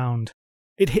shaking the ground.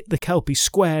 It hit the Kelpie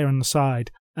square on the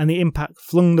side, and the impact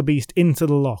flung the beast into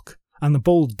the loch, and the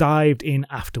bull dived in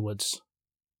afterwards.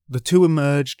 The two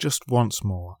emerged just once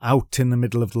more, out in the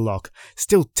middle of the loch,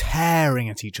 still tearing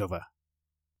at each other.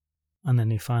 And then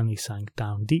they finally sank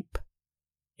down deep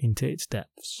into its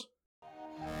depths.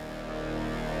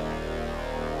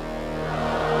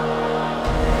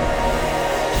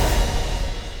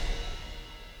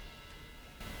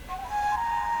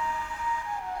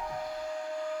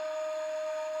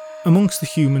 Amongst the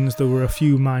humans there were a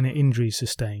few minor injuries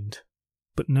sustained,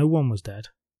 but no one was dead.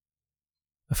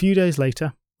 A few days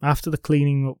later, after the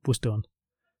cleaning up was done,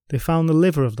 they found the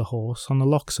liver of the horse on the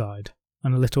loch side,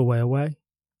 and a little way away,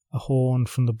 a horn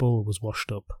from the bull was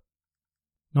washed up.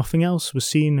 Nothing else was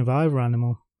seen of either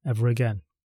animal ever again.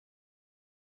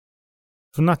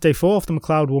 From that day forth, the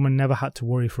MacLeod woman never had to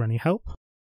worry for any help.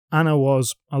 Anna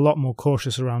was a lot more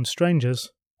cautious around strangers,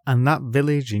 and that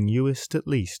village in each-uisge at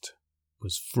least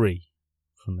was free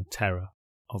from the terror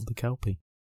of the Kelpie.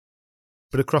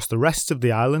 But across the rest of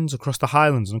the islands, across the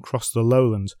highlands and across the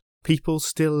lowlands, people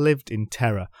still lived in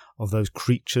terror of those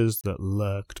creatures that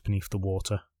lurked beneath the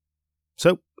water.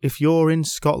 So, if you're in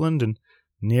Scotland and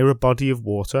near a body of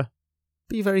water,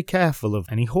 be very careful of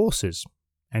any horses,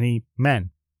 any men,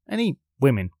 any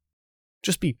women.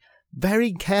 Just be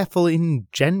very careful in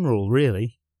general,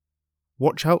 really.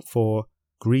 Watch out for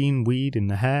green weed in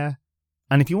the hair,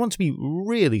 and if you want to be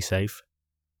really safe,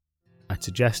 I'd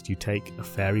suggest you take a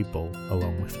fairy bull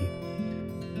along with you.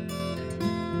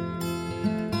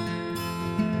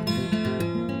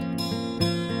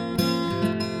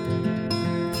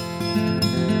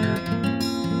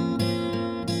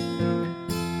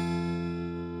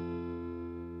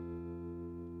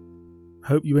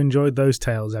 Hope you enjoyed those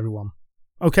tales, everyone.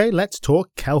 Okay, let's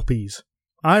talk Kelpies.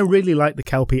 I really like the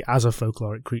Kelpie as a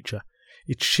folkloric creature.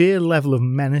 Its sheer level of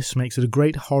menace makes it a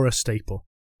great horror staple,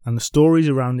 and the stories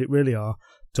around it really are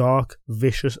dark,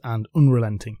 vicious, and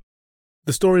unrelenting.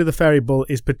 The story of the fairy bull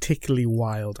is particularly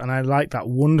wild, and I like that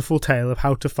wonderful tale of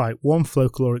how to fight one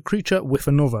folkloric creature with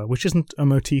another, which isn't a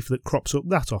motif that crops up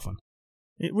that often.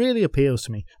 It really appeals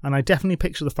to me, and I definitely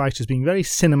picture the fight as being very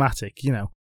cinematic,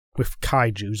 with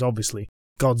kaijus, obviously,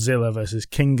 Godzilla versus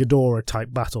King Ghidorah type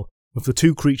battle, with the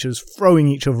two creatures throwing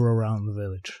each other around the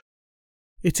village.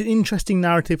 It's an interesting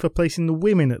narrative for placing the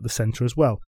women at the centre as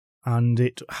well, and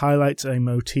it highlights a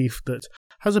motif that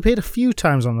has appeared a few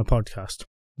times on the podcast,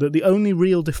 that the only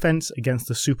real defence against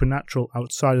the supernatural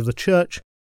outside of the church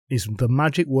is the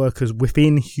magic workers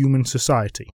within human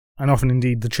society, and often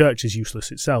indeed the church is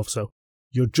useless itself, so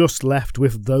you're just left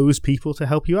with those people to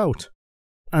help you out.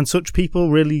 And such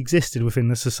people really existed within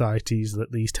the societies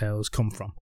that these tales come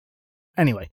from.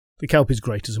 Anyway, the Kelp is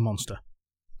great as a monster.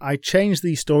 I changed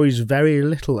these stories very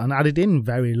little and added in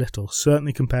very little,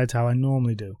 certainly compared to how I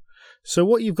normally do. So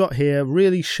what you've got here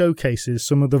really showcases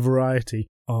some of the variety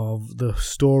of the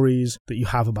stories that you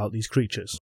have about these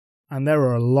creatures. And there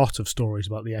are a lot of stories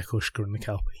about the each-uisge and the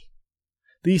Kelpie.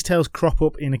 These tales crop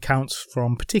up in accounts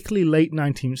from particularly late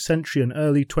 19th century and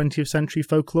early 20th century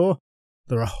folklore.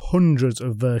 There are hundreds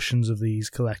of versions of these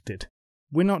collected.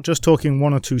 We're not just talking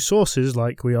one or two sources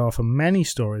like we are for many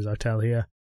stories I tell here.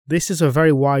 This is a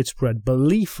very widespread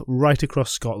belief right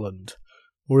across Scotland,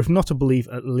 or if not a belief,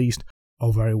 at least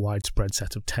a very widespread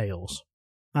set of tales.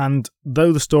 And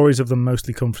though the stories of them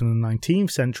mostly come from the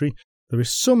 19th century, there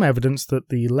is some evidence that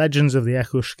the legends of the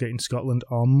eich-uisge in Scotland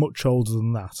are much older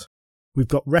than that. We've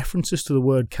got references to the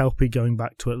word Kelpie going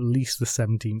back to at least the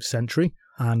 17th century,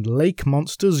 and lake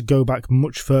monsters go back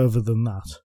much further than that.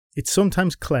 It's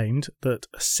sometimes claimed that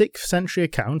a 6th century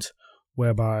account,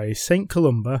 whereby St.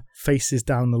 Columba faces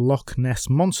down the Loch Ness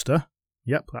Monster,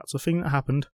 yep, that's a thing that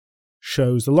happened,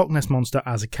 shows the Loch Ness Monster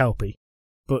as a Kelpie.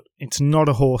 But it's not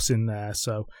a horse in there,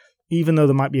 so even though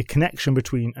there might be a connection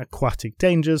between aquatic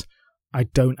dangers, I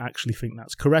don't actually think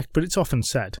that's correct, but it's often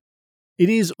said. It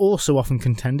is also often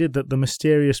contended that the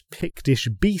mysterious Pictish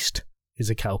beast is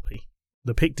a Kelpie.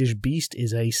 The Pictish beast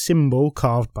is a symbol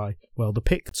carved by, the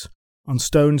Picts, on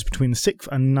stones between the 6th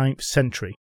and 9th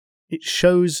century. It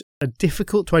shows a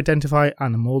difficult to identify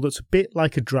animal that's a bit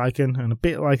like a dragon and a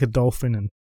bit like a dolphin, and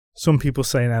some people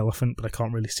say an elephant, but I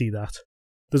can't really see that.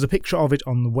 There's a picture of it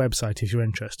on the website if you're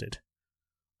interested.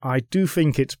 I do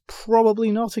think it's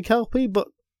probably not a Kelpie, but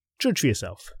judge for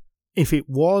yourself. If it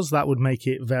was, that would make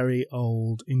it very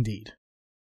old indeed.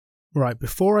 Right,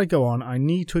 before I go on, I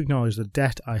need to acknowledge the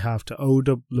debt I have to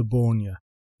Oda Libornia,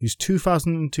 whose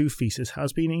 2002 thesis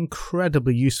has been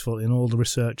incredibly useful in all the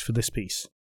research for this piece.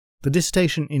 The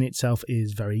dissertation in itself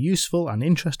is very useful and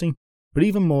interesting, but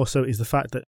even more so is the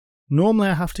fact that normally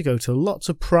I have to go to lots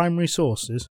of primary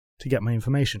sources to get my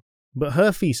information, but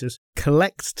her thesis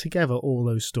collects together all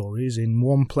those stories in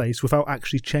one place without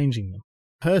actually changing them.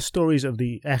 Her stories of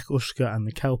the eich-uisge and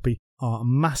the Kelpie are a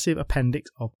massive appendix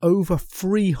of over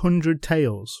 300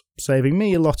 tales, saving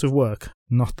me a lot of work.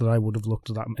 Not that I would have looked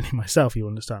at that many myself, you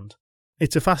understand.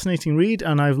 It's a fascinating read,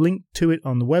 and I've linked to it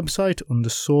on the website under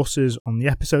sources on the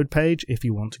episode page if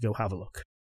you want to go have a look.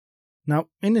 Now,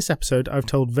 in this episode, I've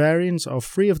told variants of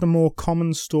 3 of the more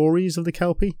common stories of the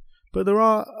Kelpie, but there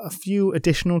are a few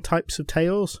additional types of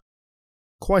tales.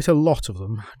 Quite a lot of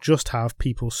them just have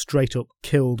people straight up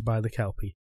killed by the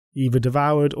Kelpie, either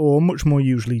devoured or much more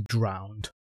usually drowned.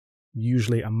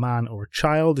 Usually a man or a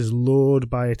child is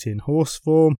lured by it in horse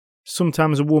form,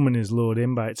 sometimes a woman is lured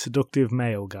in by its seductive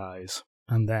male guise,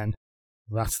 and then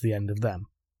that's the end of them.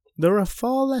 There are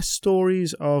far less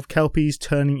stories of Kelpies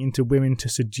turning into women to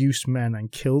seduce men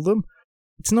and kill them.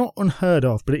 It's not unheard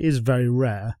of, but it is very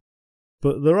rare.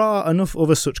 But there are enough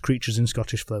other such creatures in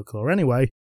Scottish folklore anyway,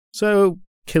 so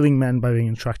killing men by being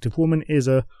an attractive woman is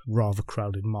a rather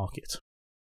crowded market.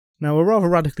 Now, a rather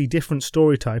radically different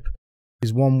story type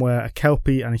is one where a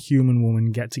Kelpie and a human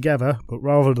woman get together, but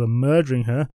rather than murdering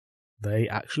her, they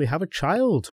actually have a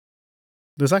child.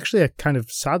 There's actually a kind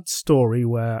of sad story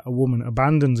where a woman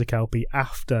abandons a Kelpie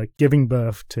after giving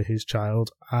birth to his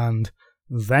child and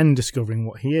then discovering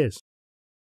what he is.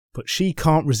 But she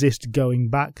can't resist going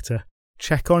back to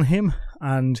check on him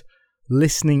and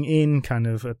listening in kind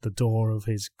of at the door of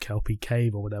his Kelpie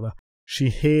cave or whatever. She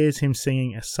hears him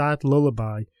singing a sad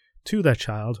lullaby to their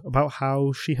child about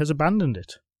how she has abandoned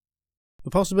it. The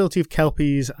possibility of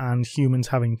Kelpies and humans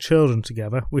having children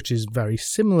together, which is very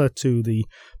similar to the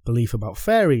belief about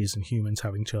fairies and humans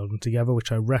having children together,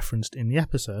 which I referenced in the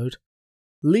episode,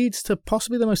 leads to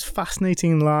possibly the most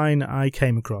fascinating line I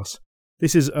came across.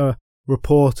 This is a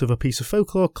report of a piece of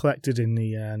folklore collected in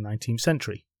the 19th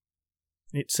century.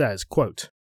 It says, quote,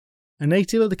 "A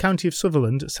native of the county of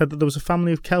Sutherland said that there was a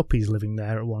family of Kelpies living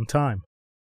there at one time.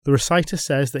 The reciter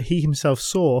says that he himself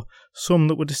saw some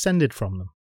that were descended from them.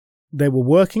 They were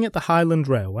working at the Highland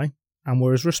Railway and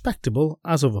were as respectable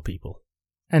as other people."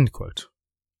 End quote.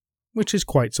 Which is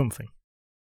quite something.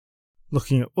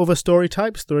 Looking at other story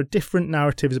types, there are different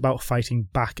narratives about fighting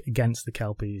back against the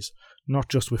Kelpies, not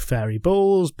just with fairy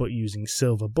bulls, but using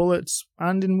silver bullets,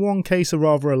 and in one case a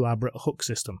rather elaborate hook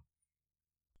system.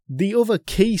 The other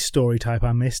key story type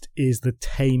I missed is the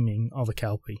taming of a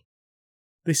Kelpie.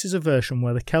 This is a version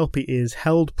where the Kelpie is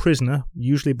held prisoner,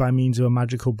 usually by means of a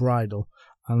magical bridle,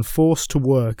 and forced to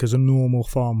work as a normal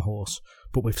farm horse,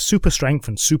 but with super strength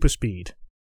and super speed.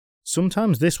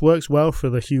 Sometimes this works well for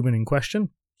the human in question,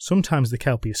 sometimes the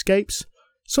Kelpie escapes,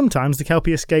 sometimes the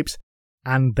Kelpie escapes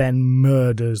and then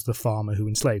murders the farmer who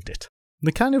enslaved it.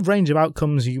 The kind of range of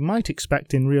outcomes you might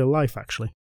expect in real life,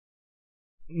 actually.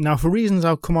 Now, for reasons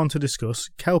I'll come on to discuss,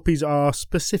 Kelpies are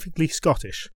specifically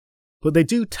Scottish, but they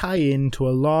do tie in to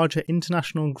a larger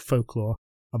international folklore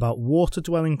about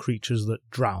water-dwelling creatures that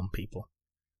drown people.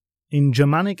 In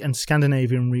Germanic and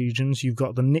Scandinavian regions, you've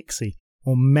got the Nixie,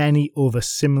 or many other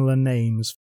similar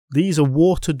names. These are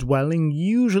water-dwelling,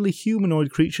 usually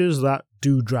humanoid creatures that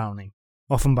do drowning,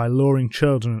 often by luring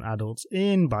children and adults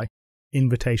in by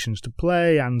invitations to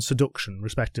play and seduction,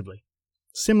 respectively.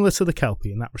 Similar to the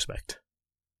Kelpie in that respect.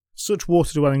 Such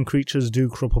water-dwelling creatures do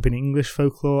crop up in English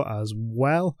folklore as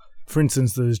well. For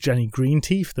instance, there's Jenny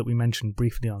Greenteeth that we mentioned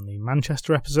briefly on the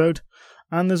Manchester episode,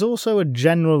 and there's also a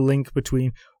general link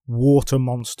between water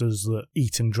monsters that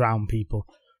eat and drown people,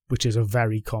 which is a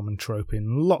very common trope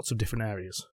in lots of different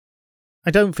areas.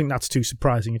 I don't think that's too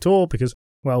surprising at all because,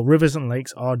 well, rivers and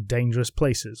lakes are dangerous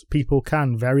places. People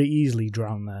can very easily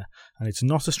drown there, and it's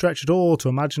not a stretch at all to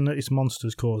imagine that it's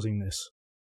monsters causing this.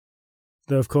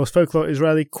 Though, of course, folklore is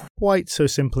rarely quite so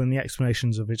simple in the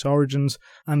explanations of its origins,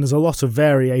 and there's a lot of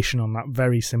variation on that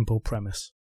very simple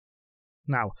premise.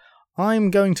 Now,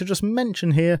 I'm going to just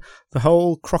mention here the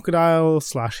whole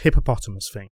crocodile/hippopotamus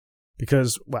thing,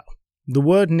 because, well, the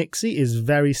word Nixie is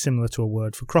very similar to a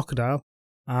word for crocodile,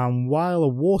 and while a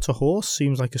water horse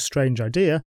seems like a strange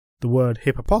idea, the word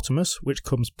hippopotamus, which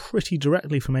comes pretty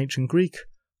directly from ancient Greek,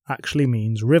 actually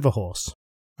means river horse.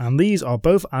 And these are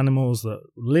both animals that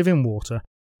live in water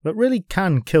that really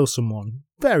can kill someone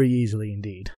very easily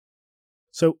indeed.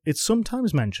 So it's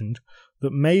sometimes mentioned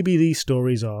that maybe these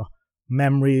stories are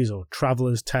memories or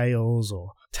travellers' tales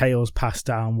or tales passed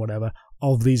down, whatever,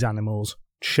 of these animals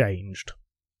changed.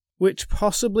 Which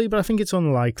possibly, but I think it's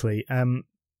unlikely.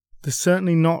 There's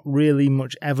certainly not really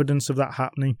much evidence of that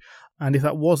happening, and if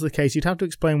that was the case, you'd have to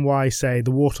explain why, say, the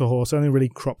water horse only really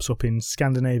crops up in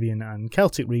Scandinavian and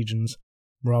Celtic regions,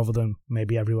 rather than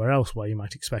maybe everywhere else where you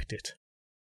might expect it.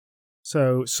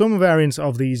 So, some variants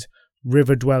of these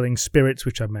river-dwelling spirits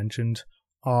which I've mentioned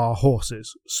are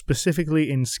horses,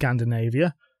 specifically in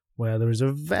Scandinavia, where there is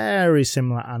a very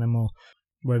similar animal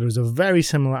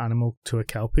to a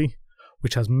Kelpie,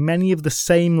 which has many of the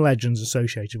same legends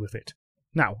associated with it.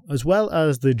 Now, as well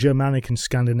as the Germanic and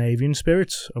Scandinavian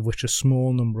spirits, of which a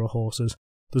small number are horses,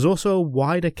 there's also a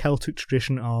wider Celtic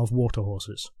tradition of water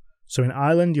horses. So in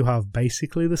Ireland you have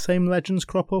basically the same legends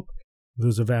crop up.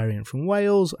 There's a variant from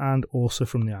Wales and also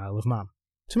from the Isle of Man.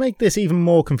 To make this even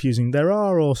more confusing, there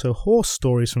are also horse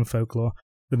stories from folklore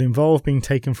that involve being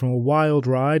taken from a wild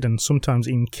ride and sometimes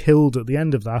even killed at the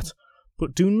end of that,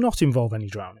 but do not involve any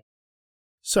drowning.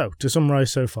 So, to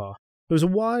summarise so far, there's a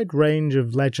wide range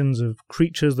of legends of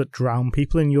creatures that drown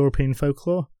people in European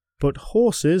folklore, but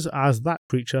horses, as that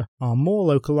creature, are more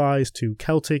localised to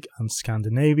Celtic and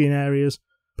Scandinavian areas,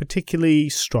 particularly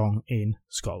strong in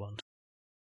Scotland.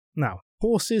 Now,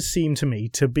 horses seem to me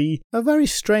to be a very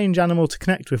strange animal to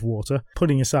connect with water,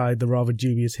 putting aside the rather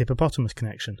dubious hippopotamus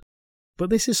connection. But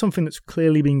this is something that's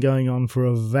clearly been going on for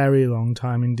a very long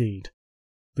time indeed.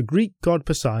 The Greek god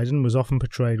Poseidon was often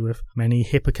portrayed with many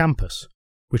hippocampus,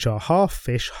 which are half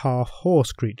fish, half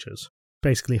horse creatures,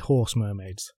 basically horse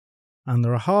mermaids. And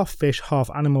there are half fish, half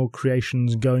animal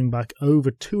creations going back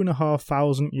over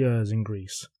 2,500 years in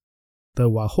Greece. Though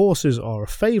while horses are a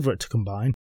favourite to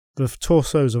combine, the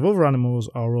torsos of other animals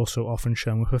are also often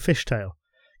shown with a fishtail.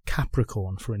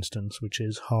 Capricorn, for instance, which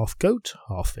is half goat,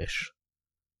 half fish.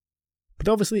 But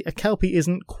obviously a Kelpie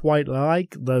isn't quite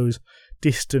like those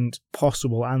distant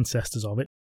possible ancestors of it,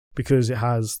 because it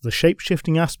has the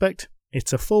shape-shifting aspect.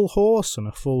 It's a full horse and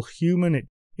a full human.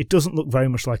 It doesn't look very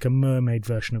much like a mermaid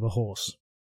version of a horse.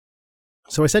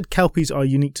 So I said Kelpies are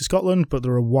unique to Scotland, but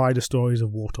there are wider stories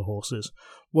of water horses.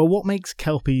 Well, what makes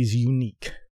Kelpies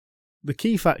unique? The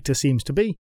key factor seems to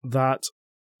be that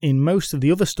in most of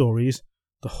the other stories,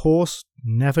 the horse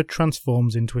never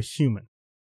transforms into a human.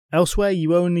 Elsewhere,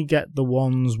 you only get the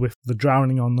ones with the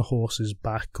drowning on the horse's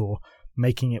back or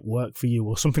making it work for you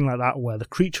or something like that, where the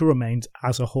creature remains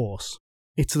as a horse.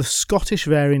 It's the Scottish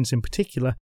variants in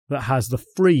particular that has the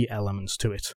free elements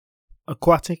to it.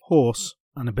 Aquatic horse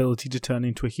and ability to turn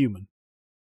into a human.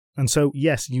 And so,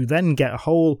 yes, you then get a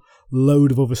whole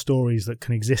load of other stories that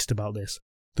can exist about this.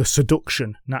 The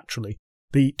seduction, naturally.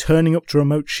 The turning up to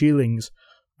remote shieldings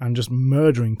and just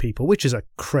murdering people, which is a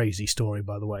crazy story,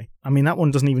 by the way. I mean, that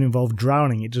one doesn't even involve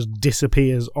drowning. It just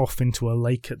disappears off into a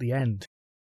lake at the end.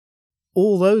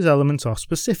 All those elements are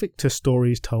specific to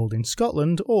stories told in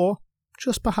Scotland, or,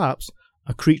 just perhaps,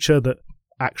 a creature that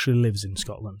actually lives in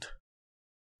Scotland.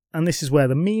 And this is where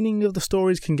the meaning of the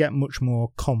stories can get much more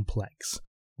complex.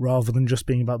 Rather than just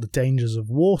being about the dangers of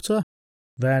water,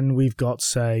 then we've got,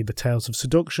 say, the tales of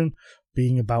seduction,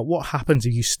 being about what happens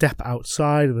if you step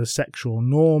outside of the sexual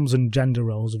norms and gender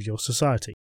roles of your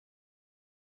society.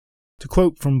 To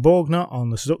quote from Borgner on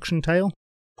the seduction tale,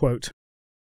 quote,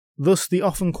 "Thus the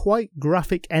often quite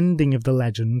graphic ending of the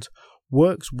legend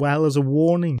works well as a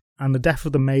warning, and the death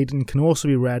of the maiden can also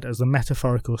be read as the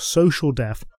metaphorical social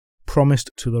death promised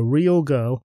to the real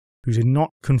girl who did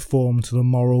not conform to the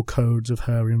moral codes of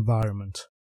her environment."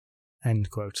 End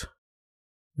quote.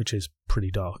 Which is pretty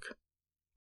dark.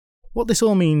 What this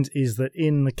all means is that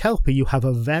in the Kelpie you have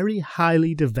a very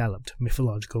highly developed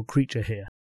mythological creature here.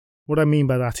 What I mean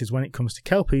by that is when it comes to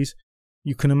Kelpies,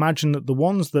 you can imagine that the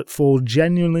ones that fall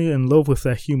genuinely in love with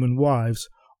their human wives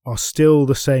are still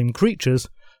the same creatures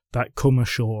that come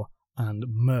ashore and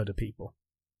murder people.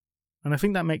 And I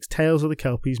think that makes Tales of the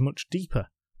Kelpies much deeper,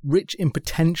 rich in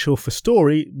potential for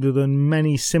story than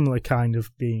many similar kind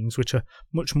of beings which are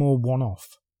much more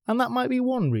one-off. And that might be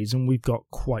one reason we've got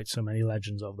quite so many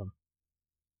legends of them.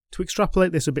 To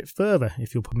extrapolate this a bit further,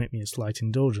 if you'll permit me a slight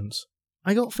indulgence,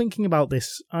 I got thinking about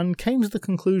this and came to the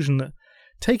conclusion that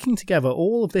taking together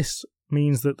all of this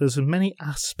means that there's as many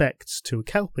aspects to a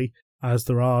Kelpie as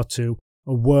there are to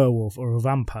a werewolf or a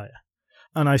vampire.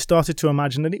 And I started to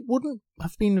imagine that it wouldn't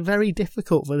have been very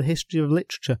difficult for the history of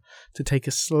literature to take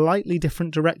a slightly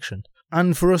different direction,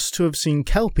 and for us to have seen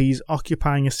Kelpies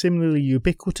occupying a similarly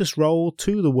ubiquitous role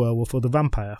to the werewolf or the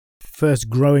vampire, first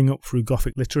growing up through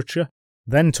Gothic literature,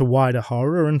 then to wider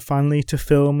horror, and finally to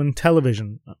film and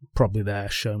television, probably there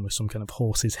shown with some kind of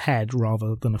horse's head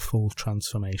rather than a full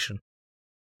transformation.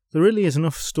 There really is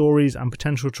enough stories and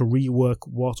potential to rework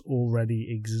what already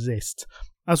exists,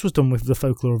 as was done with the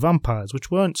folklore of vampires,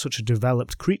 which weren't such a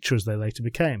developed creature as they later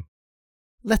became.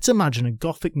 Let's imagine a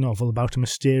Gothic novel about a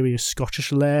mysterious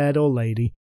Scottish laird or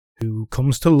lady who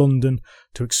comes to London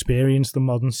to experience the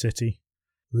modern city.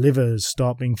 Livers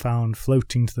start being found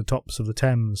floating to the tops of the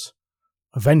Thames.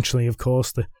 Eventually, of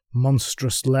course, the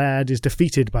monstrous laird is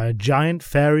defeated by a giant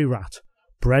fairy rat,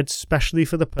 bred specially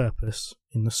for the purpose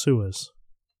in the sewers.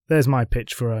 There's my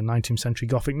pitch for a 19th century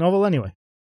Gothic novel anyway.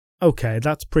 Okay,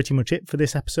 that's pretty much it for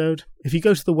this episode. If you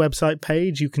go to the website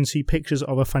page, you can see pictures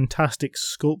of a fantastic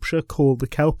sculpture called the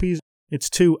Kelpies. It's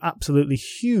two absolutely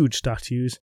huge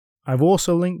statues. I've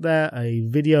also linked there a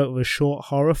video of a short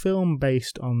horror film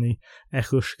based on the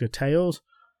each-uisge tales.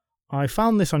 I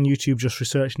found this on YouTube just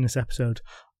researching this episode,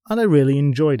 and I really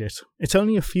enjoyed it. It's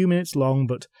only a few minutes long,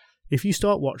 but if you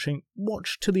start watching,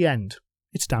 watch to the end.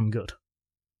 It's damn good.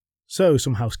 So,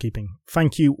 some housekeeping.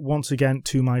 Thank you once again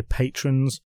to my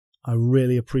patrons. I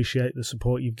really appreciate the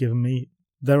support you've given me.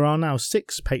 There are now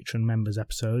 6 Patreon members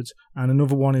episodes, and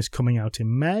another one is coming out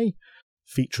in May,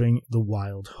 featuring The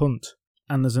Wild Hunt.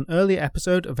 And there's an earlier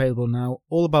episode available now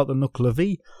all about the Nuclear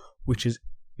V, which is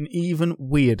an even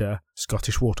weirder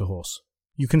Scottish waterhorse.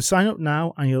 You can sign up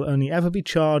now and you'll only ever be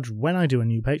charged when I do a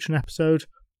new Patreon episode,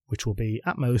 which will be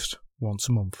at most once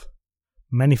a month.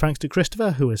 Many thanks to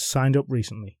Christopher, who has signed up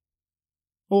recently.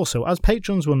 Also, as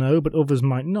patrons will know but others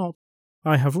might not,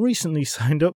 I have recently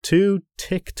signed up to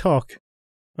TikTok.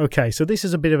 Okay, so this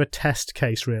is a bit of a test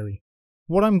case really.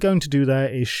 What I'm going to do there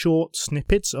is short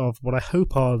snippets of what I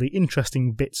hope are the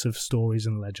interesting bits of stories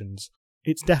and legends.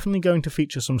 It's definitely going to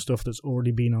feature some stuff that's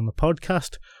already been on the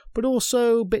podcast, but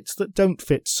also bits that don't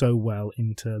fit so well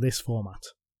into this format.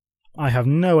 I have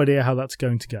no idea how that's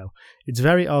going to go. It's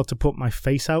very hard to put my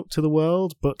face out to the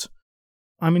world, but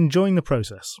I'm enjoying the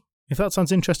process. If that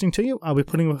sounds interesting to you, I'll be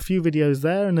putting up a few videos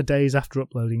there in the days after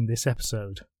uploading this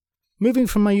episode. Moving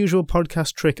from my usual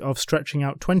podcast trick of stretching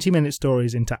out 20-minute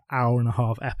stories into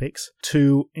hour-and-a-half epics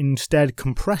to instead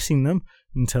compressing them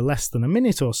into less than a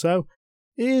minute or so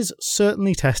is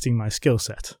certainly testing my skill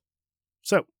set.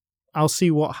 So, I'll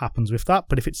see what happens with that,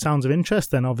 but if it sounds of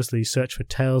interest, then obviously search for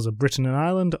Tales of Britain and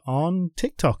Ireland on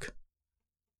TikTok.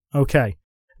 Okay,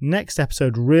 next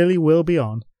episode really will be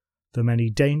on the many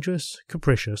dangerous,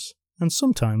 capricious, and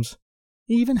sometimes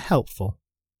even helpful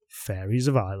fairies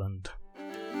of Ireland.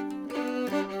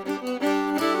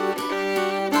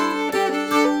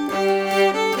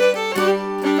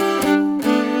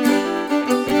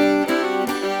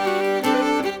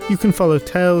 You can follow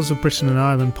Tales of Britain and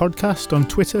Ireland podcast on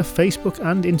Twitter, Facebook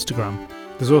and Instagram.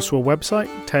 There's also a website,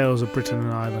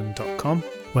 talesofbritainandireland.com,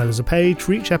 where there's a page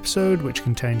for each episode which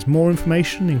contains more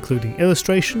information including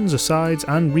illustrations, asides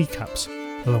and recaps,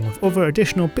 along with other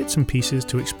additional bits and pieces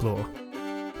to explore.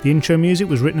 The intro music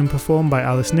was written and performed by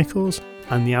Alice Nichols,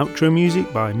 and the outro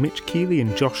music by Mitch Keeley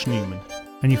and Josh Newman.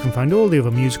 And you can find all the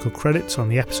other musical credits on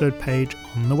the episode page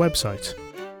on the website.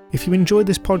 If you enjoyed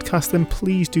this podcast, then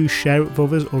please do share it with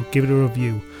others or give it a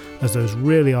review, as those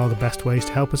really are the best ways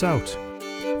to help us out.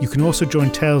 You can also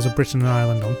join Tales of Britain and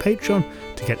Ireland on Patreon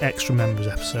to get extra members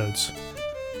episodes.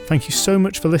 Thank you so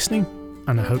much for listening,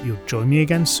 and I hope you'll join me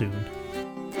again soon.